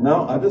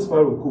 Now at this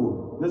fire of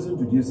coal, listen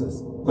to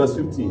Jesus. Verse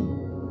 15.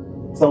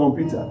 Simon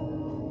Peter,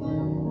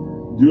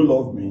 do you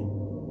love me?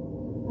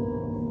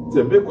 It's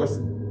a big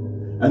question.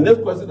 And this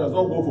question does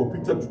not go for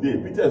Peter today.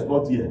 Peter is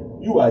not here.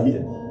 You are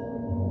here.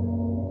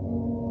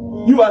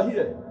 You are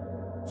here.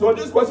 So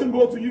this question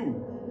goes to you.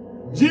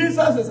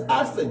 Jesus is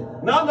asking,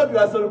 now that you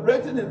are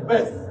celebrating his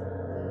birth,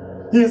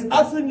 he is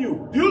asking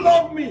you, do you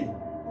love me?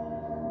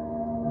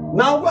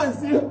 Now go and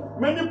see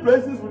many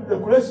places with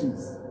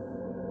decorations.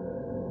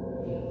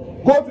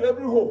 Go to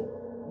every home,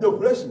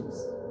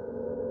 decorations.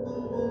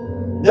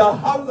 Their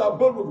houses are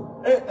built with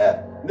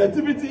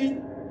nativity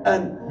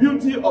and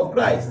beauty of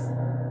Christ.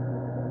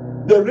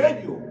 The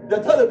radio, the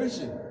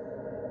television,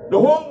 the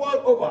whole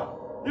world over,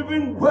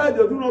 even where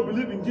they do not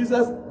believe in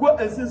Jesus, go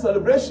and see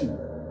celebration.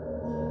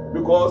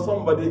 Because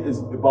somebody is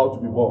about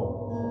to be born,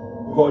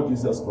 called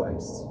Jesus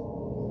Christ.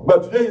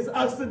 But today he's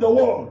asking the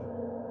world,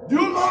 do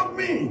you love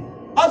me?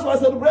 As for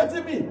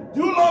celebrating me,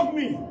 do you love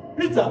me?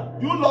 Peter,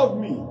 do you love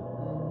me?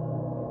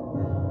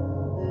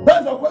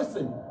 That's the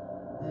question.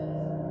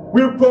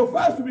 We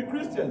profess to be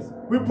Christians.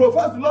 We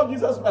profess to love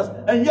Jesus Christ.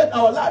 And yet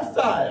our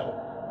lifestyle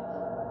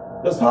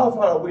is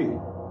far away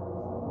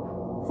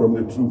from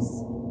the truth.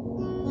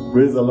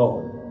 Praise the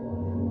Lord.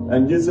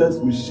 And Jesus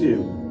with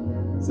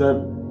shame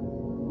said,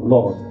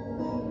 Lord,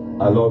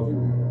 I love you.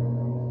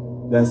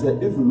 Then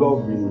said, if you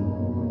love me,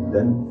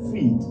 then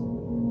feed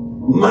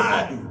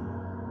my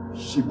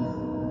sheep.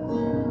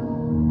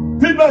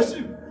 Feed my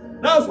sheep.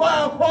 That's why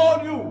I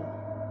called you.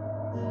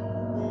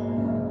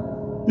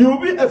 You will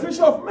be a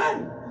fisher of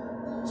men.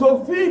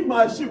 So feed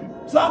my sheep.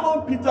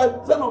 Simon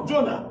Peter, son of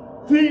Jonah,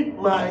 feed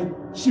my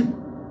sheep.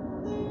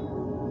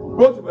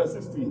 Go to verse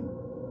 16.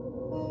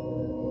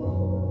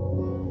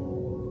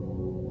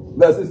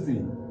 Verse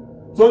 16.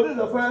 So this is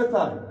the first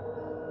time.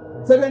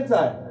 Second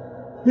time.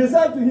 He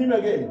said to him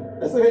again,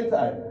 the second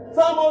time,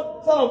 Simon,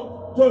 son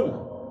of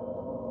Jonah,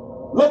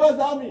 lovest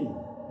thou me?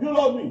 Do you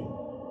love me?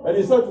 And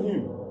he said to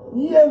him,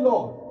 Yea,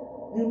 Lord,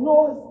 you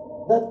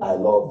know that I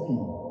love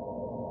thee.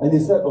 And he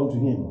said unto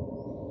him,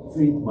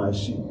 feed my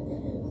sheep.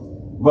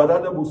 But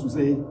other books will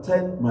say,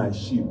 tend my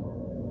sheep.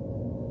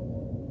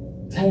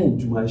 Tend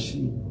to my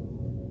sheep.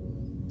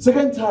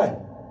 Second time.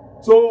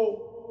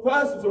 So,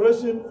 first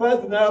restoration,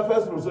 first denial,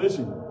 first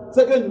restoration.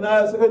 Second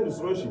denial, second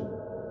restoration.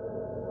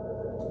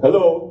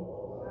 Hello?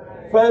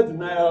 First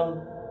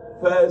denial,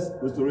 first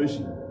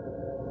restoration.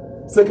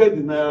 Second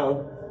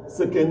denial,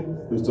 second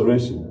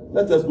restoration.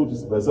 Let us go to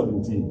verse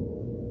 17.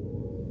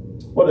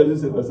 What does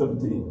it say, verse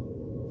 17?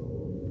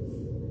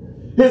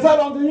 He said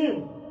unto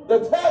him, the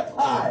third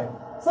time,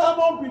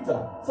 Simon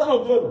Peter, son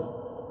of Jonah,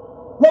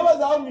 lovest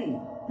thou me?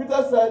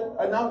 Peter said,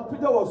 and now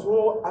Peter was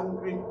so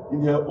angry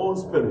in her own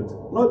spirit,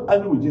 not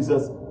angry with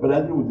Jesus, but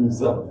angry with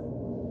himself.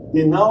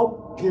 He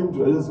now came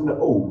to realize that,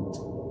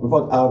 oh, in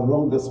fact, I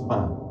wronged this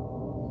man.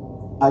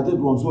 I did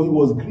wrong. So he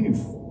was grieved.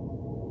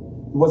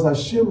 He was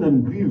ashamed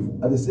and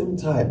grieved at the same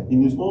time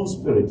in his own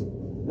spirit,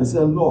 and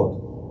said,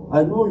 Lord,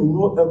 I know you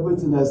know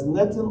everything. There's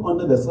nothing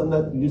under the sun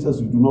that Jesus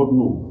you do not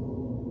know.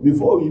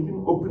 Before we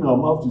even open our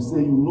mouth to say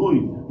you know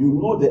it, you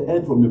know the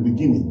end from the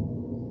beginning.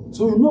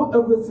 So you know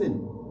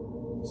everything.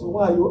 So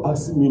why are you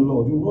asking me,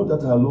 Lord? You know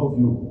that I love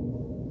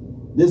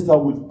you. This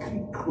time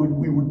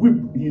we would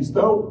weep. He is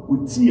down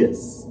with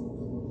tears.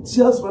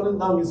 Tears running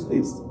down his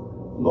face.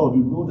 Lord,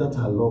 you know that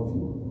I love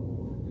you.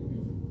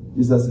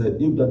 Jesus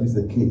said, if that is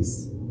the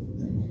case,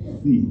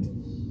 feed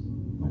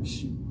my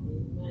sheep.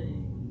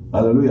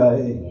 Hallelujah.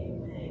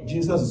 Amen.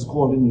 Jesus is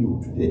calling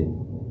you today.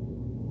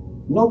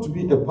 Not to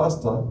be a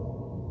pastor,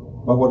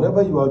 but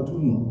whatever you are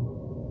doing,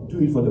 do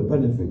it for the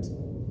benefit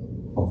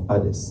of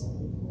others.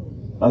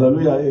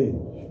 Hallelujah.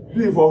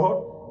 Do it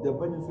for the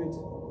benefit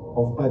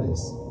of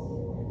others.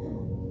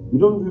 You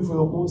don't do it for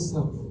your own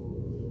self.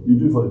 You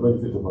do it for the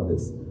benefit of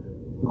others.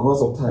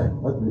 Because of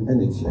time, let me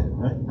end it here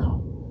right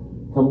now.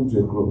 Coming to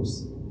a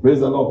close. Praise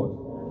the Lord.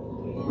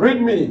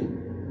 Read me.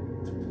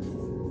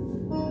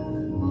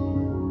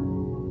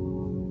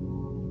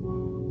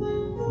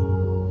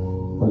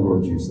 Thank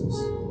Lord Jesus.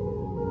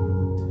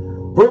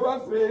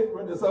 Proverbs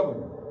 3:27.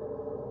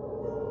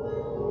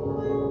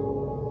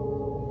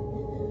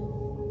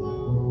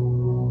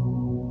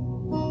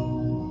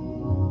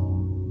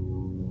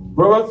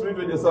 Proverbs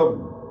 3:27.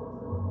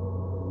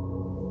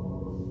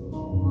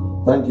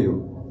 Thank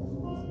you.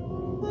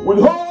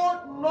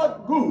 Withhold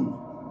not good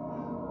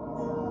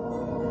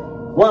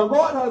when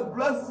God has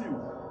blessed you,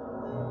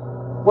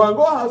 when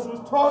God has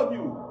restored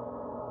you,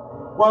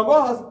 when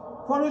God has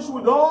furnished you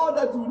with all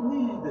that you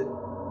need.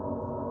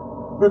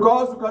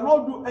 Because you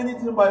cannot do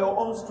anything by your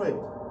own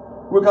strength.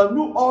 We can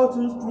do all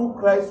things through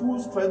Christ who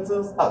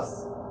strengthens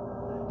us.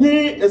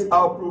 He is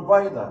our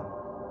provider.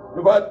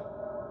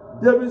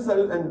 But David said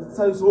it and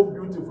said it so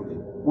beautifully.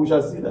 We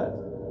shall see that.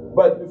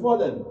 But before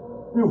then,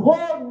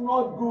 withhold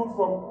not good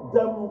from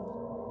them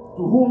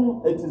to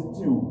whom it is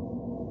due,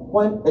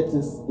 when it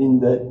is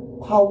in the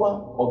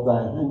power of thy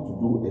hand to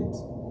do it.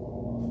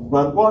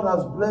 When God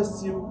has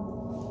blessed you,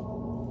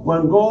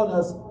 when God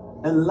has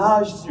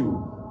enlarged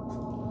you,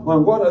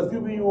 when God has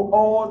given you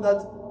all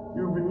that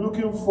you've been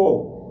looking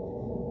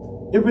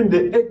for. Even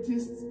the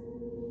atheist,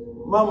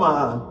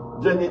 Mama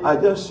Jenny, I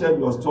just shared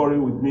your story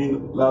with me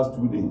last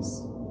 2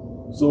 days.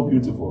 So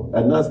beautiful.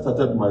 And that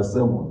started my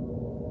sermon.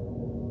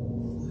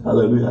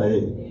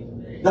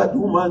 Hallelujah. That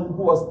woman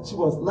she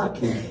was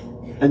lacking,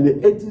 and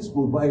the atheist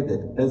provided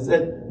and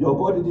said, your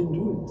God didn't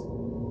do it.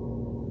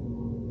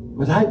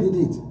 But I did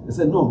it. I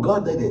said, no,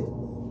 God did it.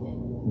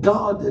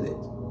 God did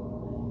it.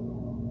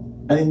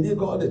 And indeed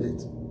God did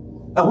it.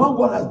 And when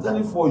God has done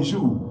it for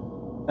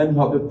you, and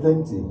you have a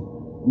plenty,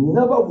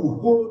 never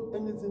withhold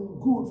anything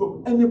good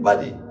from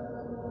anybody.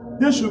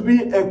 This should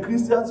be a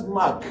Christian's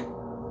mark.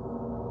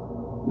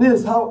 This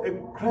is how a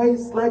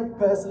Christ-like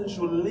person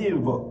should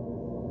live.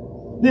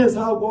 This is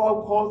how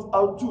God calls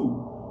out to.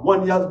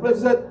 When he has blessed,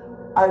 he said,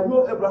 I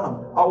know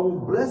Abraham, I will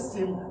bless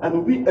him and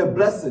will be a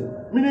blessing.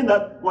 Meaning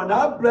that when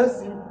I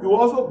bless him, he will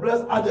also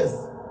bless others.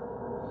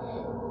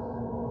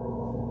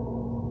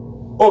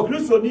 Oh,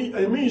 Christian,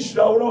 I mean,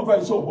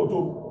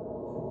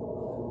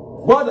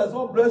 God does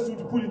not bless you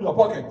to put in your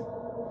pocket,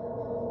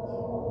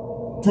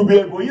 to be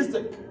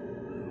egoistic,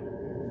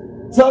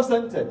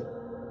 self-centered,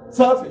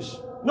 selfish.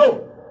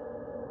 No.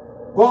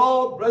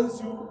 God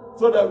blesses you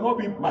so that will not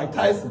be Mike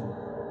Tyson.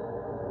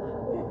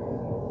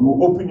 You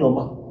open your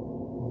mouth.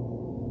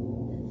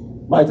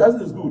 Mike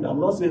Tyson is good. I'm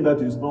not saying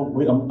that it's not.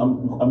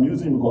 I'm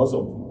using because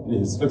of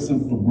his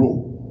fixing to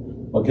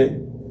grow.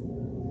 Okay?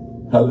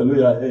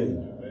 Hallelujah. Hey.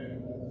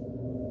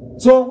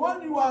 So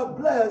when you are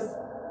blessed,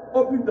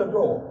 open the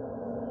door.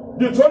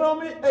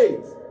 Deuteronomy 8.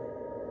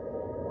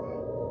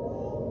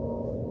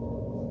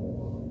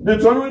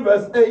 Deuteronomy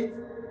verse 8.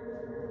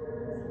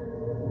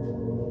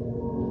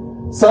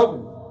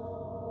 7.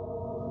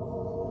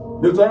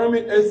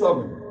 Deuteronomy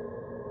 8:7.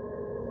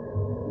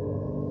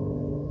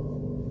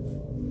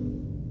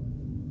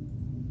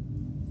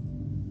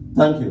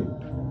 Thank you.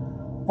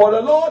 For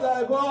the Lord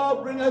thy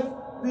God bringeth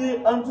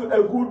thee unto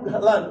a good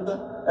land,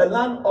 a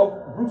land of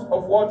brooks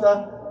of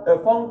water, a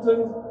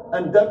fountain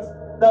and depths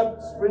that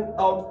spring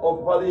out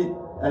of valley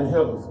and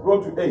hills.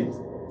 Go to 8.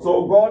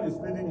 So God is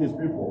leading his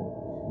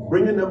people,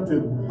 bringing them to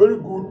a very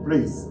good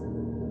place,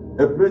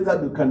 a place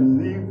that you can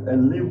live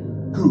and live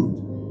good.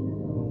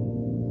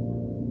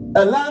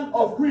 A land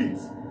of wheat,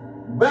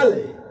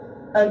 barley,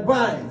 and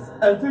vines,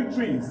 and fig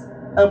trees,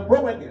 and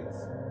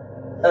pomegranates.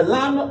 A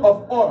land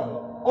of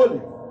oil,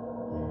 olive,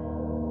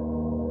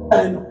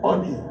 and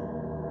honey.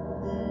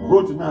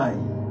 Go to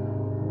 9.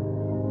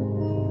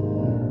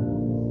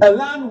 A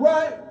land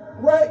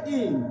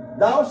wherein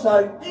thou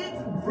shalt eat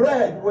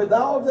bread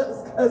without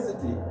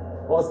scarcity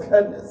or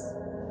scarceness.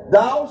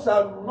 Thou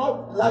shalt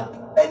not lack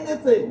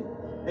anything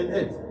in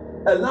it.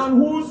 A land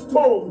whose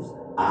stones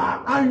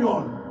are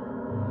iron.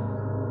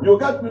 You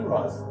get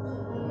minerals.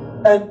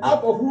 And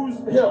out of whose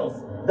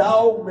hills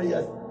thou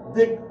mayest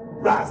dig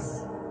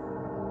brass,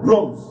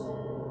 bronze,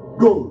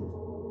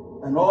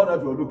 gold, and all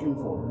that you're looking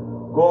for.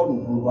 God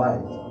will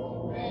provide.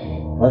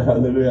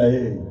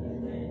 Hallelujah.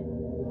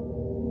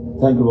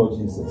 Thank you, Lord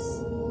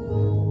Jesus.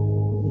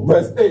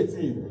 Verse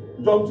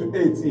 18. Jump to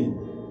 18.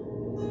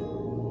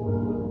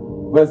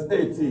 Verse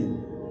 18.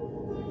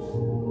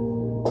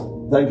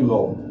 Thank you,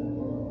 Lord.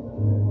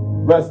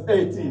 Verse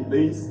 18,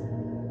 please.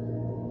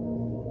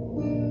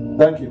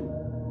 Thank you.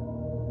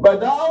 But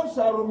thou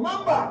shalt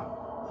remember,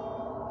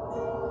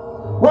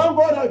 when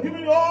God has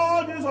given you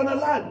all this on the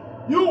land,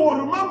 you will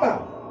remember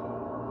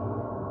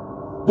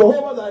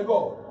Jehovah thy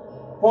God.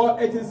 For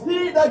it is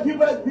he that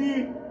giveth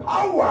thee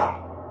power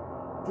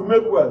to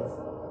make wealth.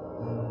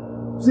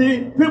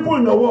 See, people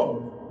in the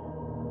world,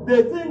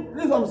 they think,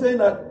 this I'm saying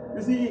that,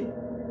 you see,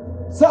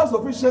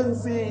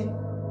 self-sufficiency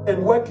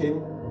in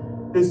working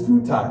is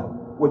futile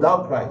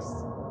without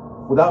Christ,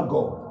 without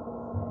God.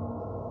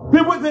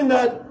 People think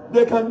that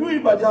they can do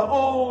it by their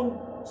own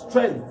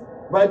strength,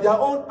 by their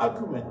own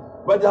acumen,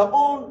 by their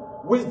own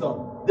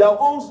wisdom, their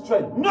own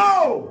strength.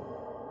 No!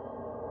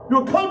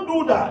 You can't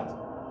do that.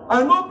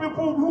 I know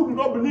people who do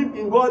not believe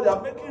in God, they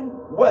are making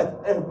wealth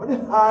at a very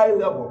high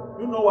level.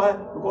 You know why?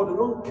 Because they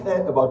don't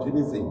care about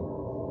anything.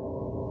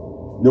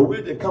 The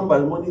way they come by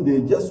money,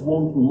 they just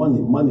want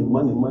money, money,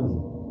 money, money.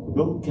 They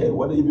don't care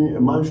whether even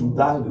a man should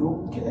die, they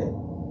don't care.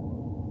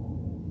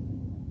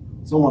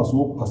 Some are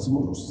so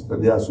parsimonious,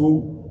 they are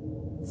so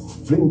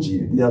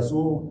fringy, they are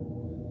so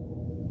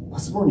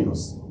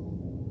parsimonious,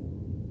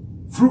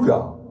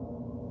 frugal,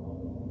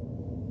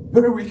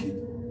 very wicked,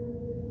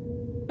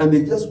 and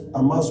they just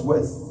amass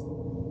wealth.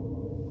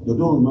 They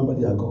don't remember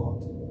their God.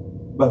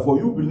 But for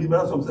you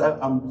believers, I'm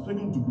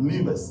speaking to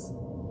believers.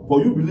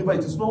 For you believers,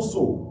 it is not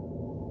so.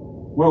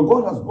 When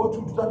God has brought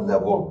you to that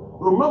level,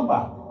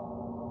 remember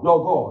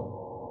your God,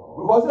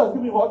 because he has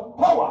given you what?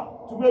 Power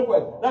to make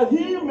wealth, that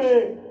he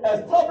may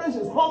establish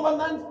his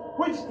covenant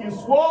which he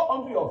swore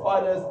unto your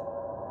fathers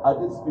at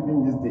this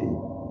even this day.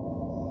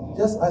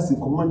 Just as he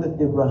commanded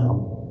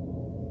Abraham,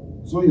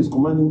 so he is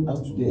commanding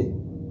us today.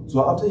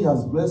 So after he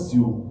has blessed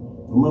you,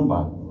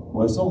 remember,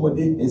 when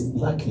somebody is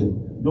lacking,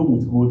 don't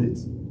withhold it.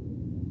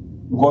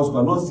 Because you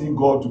cannot see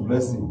God to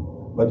bless him,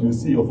 but you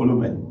see your fellow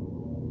men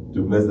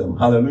to bless them.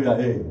 Hallelujah.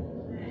 Hey.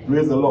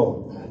 Praise the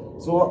Lord.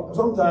 So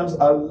sometimes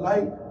I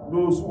like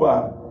those who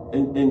are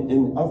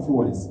in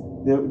affluence.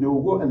 They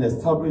will go and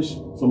establish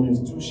some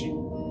institution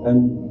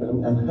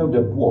and help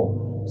the poor.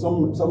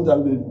 Sometimes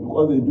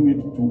because they do it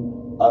to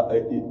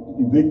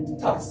evade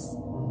tax.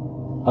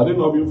 Had it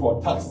not been for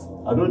tax,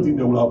 I don't think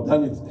they would have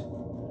done it.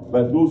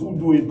 But those who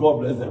do it, God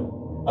bless them.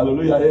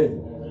 Hallelujah. Hey.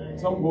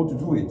 Some go to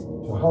do it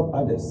to help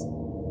others,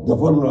 the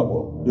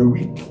vulnerable, the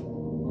weak,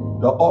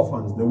 the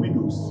orphans, the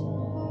widows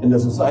in the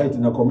society,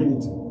 in the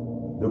community.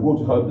 They go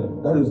to help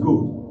them. That is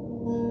good.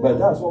 But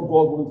that's what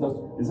God wants us.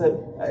 He said,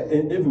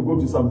 if you go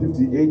to Psalm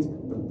 58,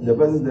 the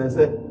verses there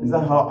said, is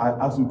that how I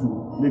ask you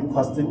to make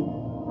fasting?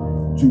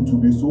 To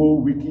be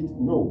so wicked?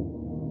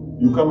 No.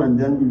 You come and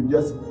then you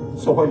just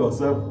suffer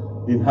yourself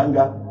in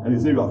hunger and you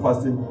say you are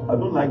fasting. I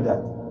don't like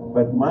that.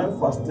 But my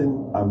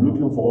fasting I'm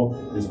looking for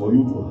is for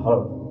you to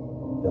help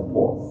the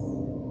poor.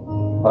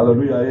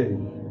 Hallelujah.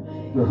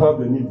 To help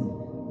the needy.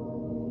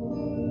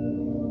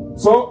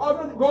 So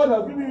after God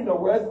has given you the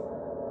wealth,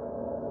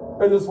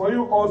 it is for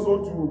you also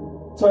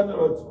to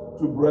channel it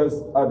to bless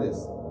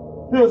others.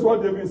 Here's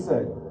what David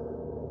said,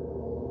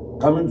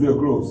 coming to a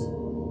close.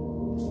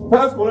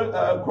 First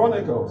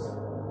Chronicles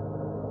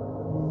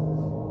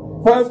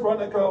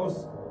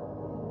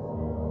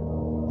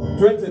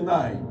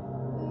 29,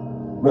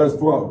 verse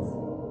 12.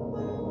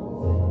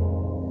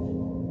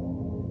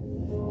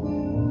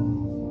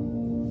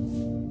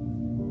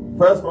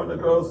 First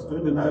Chronicles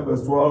 29,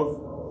 verse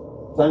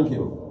 12. Thank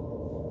you.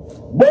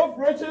 Both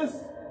riches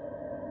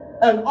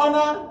and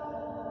honor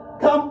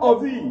come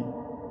of thee,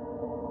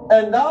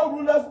 and thou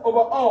rulest over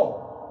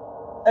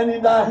all. And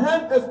in thy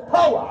hand is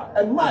power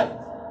and might,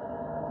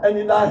 and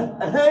in thy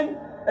hand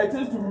it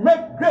is to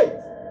make great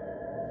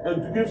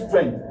and to give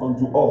strength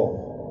unto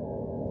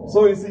all.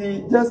 So you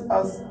see, just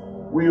as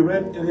we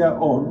read earlier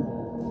on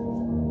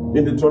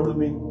in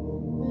Deuteronomy,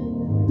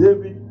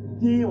 David,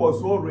 he was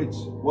so rich,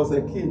 was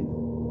a king,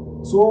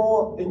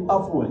 so in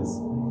affluence,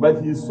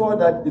 but he saw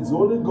that it's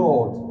only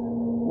God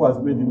who has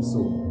made him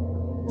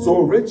so.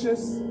 So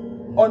riches,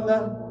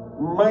 honor,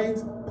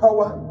 might,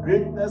 power,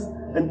 greatness,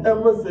 and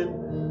everything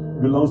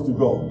belongs to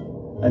God,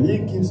 and he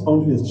gives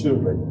unto his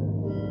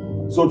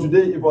children. So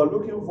today, if you are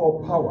looking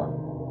for power,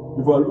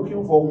 if you are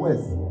looking for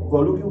wealth, if you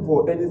are looking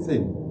for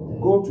anything,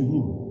 go to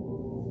him,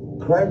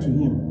 cry to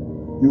him.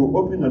 He will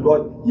open the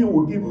door. He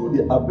will give you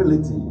the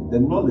ability, the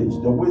knowledge,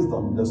 the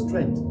wisdom, the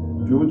strength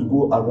to be able to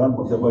go around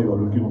whatever you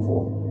are looking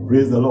for.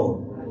 Praise the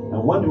Lord.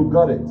 And when you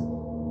got it,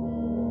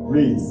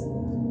 please.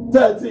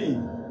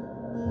 13.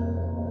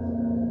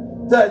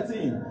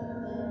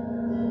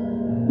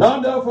 Now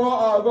therefore,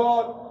 our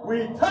God,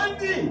 we thank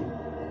thee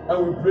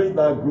and we praise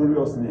thy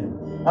glorious name.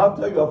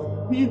 After you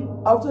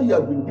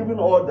have been given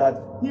all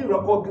that, he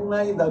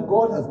recognized that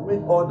God has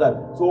made all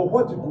that. So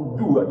what he could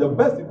do, the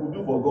best he could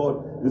do for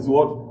God is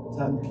what?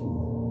 Thank him.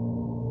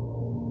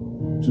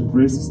 To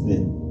praise his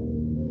name.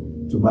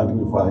 To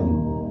magnify him.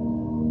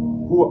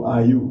 Who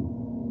are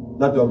you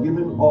that you are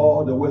giving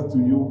all the wealth to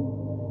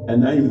you,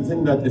 and now you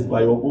think that it's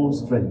by your own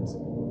strength,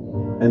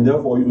 and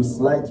therefore you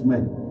slight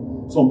men?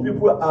 Some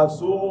people are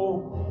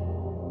so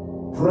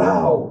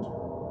proud,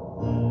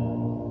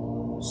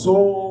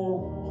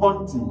 so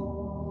haughty,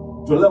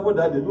 to a level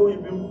that they don't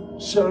even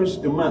cherish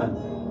a man.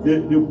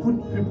 They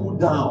put people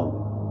down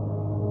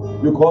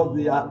because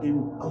they are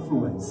in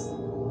affluence.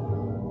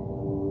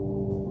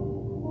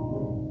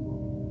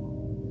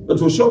 It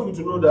will shock you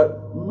to know that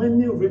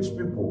many rich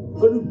people,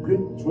 very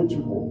great rich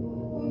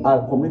people,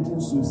 are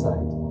committing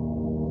suicide.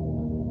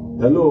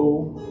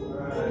 Hello?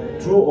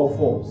 True or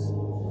false?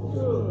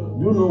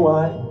 Do you know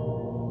why?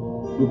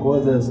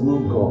 Because there's no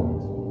God.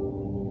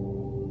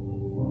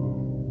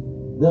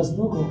 There's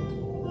no God.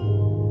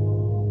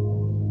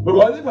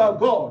 Because if you have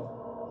God,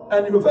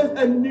 and if you face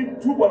any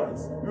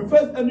turbulence, you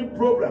face any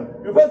problem,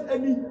 you face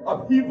any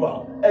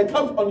upheaval, and it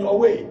comes on your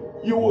way,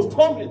 you will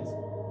storm it.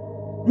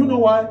 You know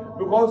why?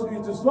 Because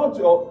it is not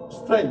your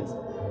strength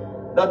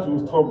that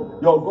will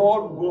storm. Your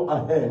God will go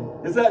ahead.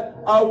 He said,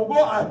 I will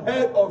go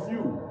ahead of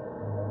you.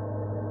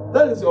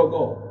 That is your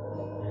God.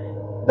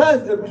 That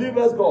is the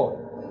believer's God.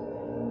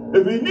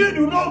 If you need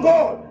to know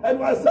God and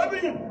you are serving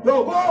him,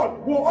 your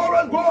God will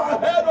always go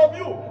ahead of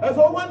you. And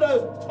so when there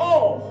is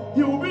storm,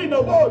 he will be in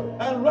the boat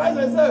and rise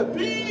and say,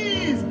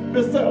 peace,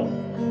 be still.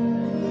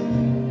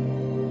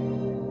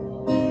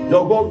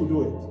 Your God will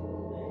do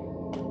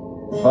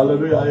it.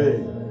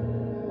 Hallelujah.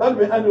 Let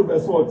me end with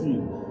verse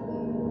 14.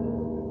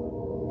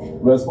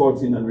 Verse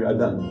 14, and we are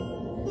done.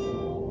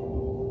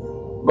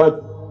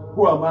 But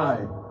who am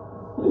I?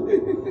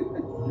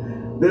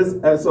 This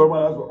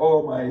summarizes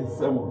all my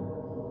sermon.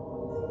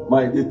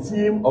 The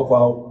theme of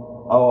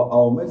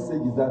our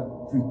message is that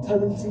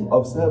futility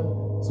of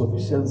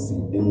self-sufficiency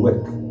in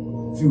work.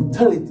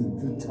 Futility.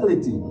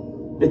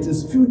 It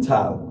is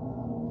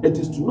futile. It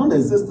is to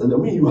non-existent. I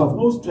mean, you have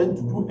no strength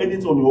to do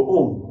anything on your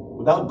own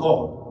without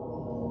God.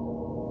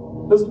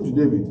 Listen to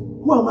David.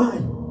 Who am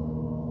I?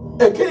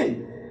 A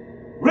king,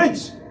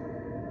 rich,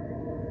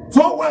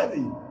 so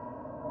worthy,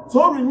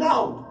 so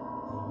renowned,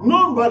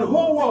 known by the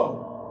whole world.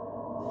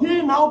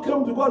 He now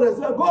came to God and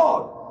said,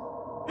 God,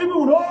 even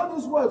with all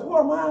these words, who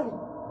am I?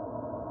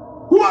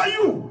 Who are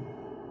you?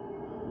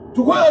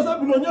 To call yourself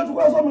billionaire, to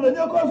call yourself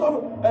millionaire, call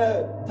yourself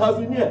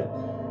thousandaire,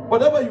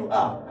 whatever you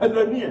are,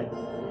 hundredaire.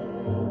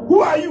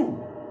 Who are you?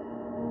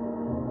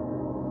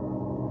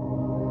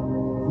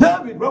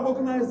 David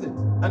recognized it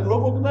and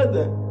recognized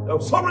the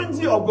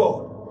sovereignty of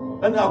God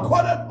and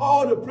accorded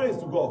all the praise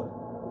to God.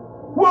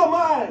 Who am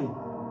I?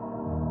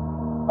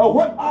 And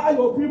what are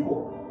your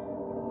people?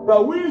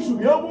 That we should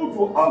be able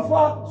to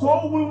offer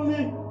so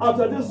willingly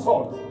after this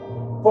sort.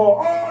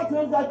 For all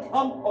things that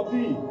come of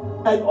thee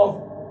and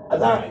of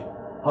thine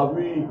have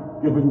we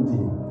given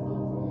thee.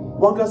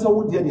 One can say,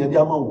 all that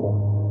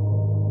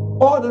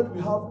we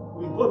have,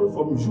 we got it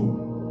from you.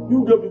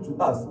 You gave it to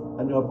us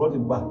and you have brought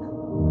it back.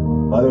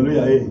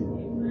 Hallelujah.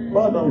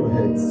 Bow down your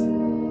heads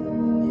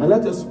and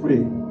let us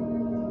pray.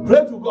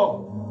 Pray to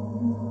God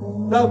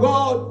that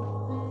God,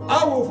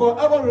 I will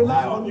forever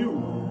rely on you.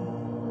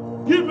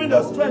 Give me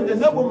the strength and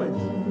enablement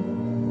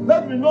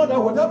let me know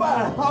that whatever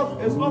I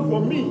have is not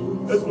from me,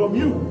 it's from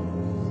you.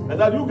 And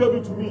that you gave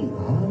it to me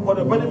for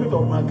the benefit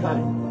of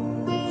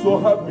mankind. So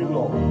help me,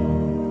 Lord.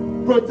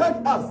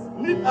 Protect us,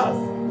 lead us,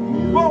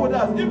 go with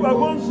us. If we are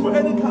going through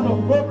any kind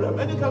of problem,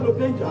 any kind of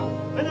danger,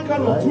 any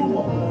kind of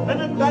tumor,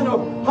 any kind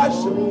of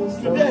hardship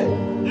today,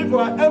 if we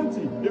are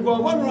empty, if we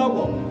are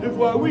vulnerable, if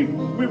we are weak,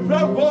 we pray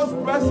God's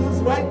presence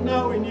right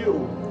now in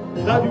you,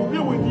 that you be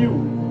with you.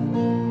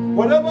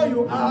 Whatever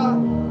you are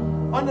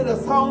under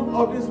the sound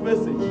of this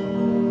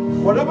message,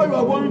 whatever you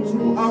are going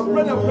through, I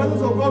pray the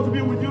presence of God to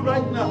be with you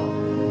right now,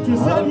 to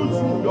send you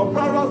through your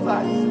parallel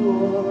sides,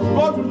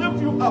 God to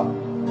lift you up.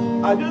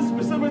 And this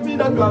specificity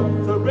that you are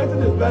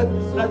celebrating His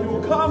birth, that He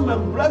will come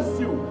and bless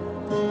you,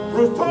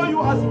 restore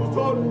you as He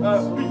restored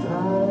Peter,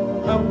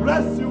 and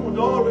bless you with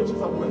all riches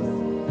and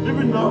wealth,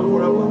 even now and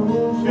forever.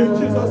 In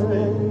Jesus'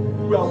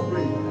 name, we are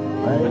praying.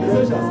 And the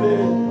saints shall say,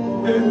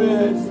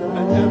 Amen and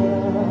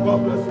Amen. God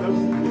bless you.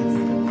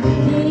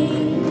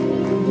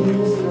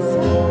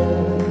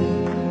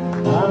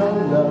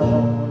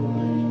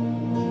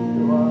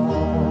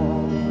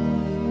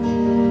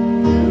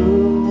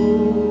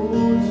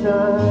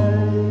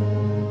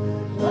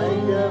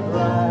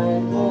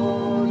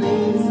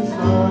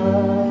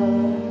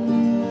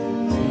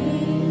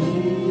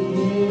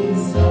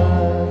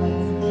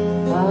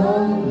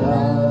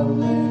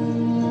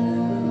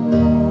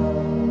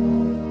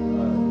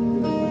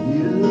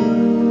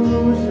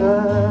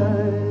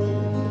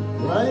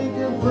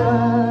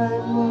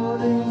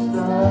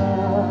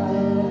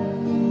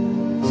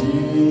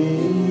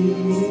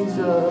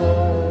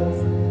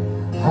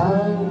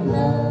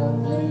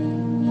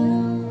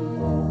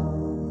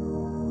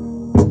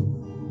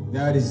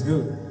 God is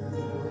good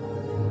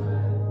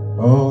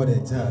all the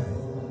time.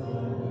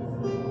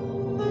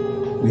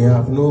 We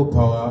have no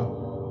power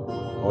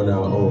on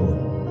our own.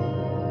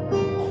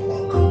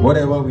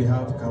 Whatever we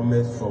have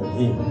comes from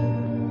Him.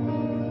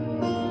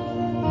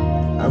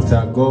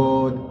 After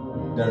God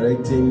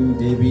directing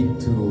David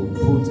to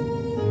put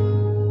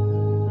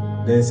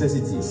the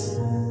necessities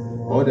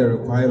or the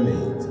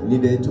requirements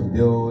needed to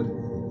build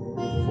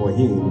for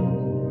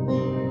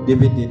him,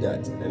 David did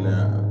that, and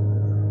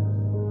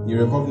he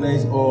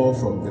recognized all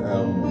from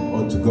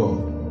unto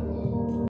God.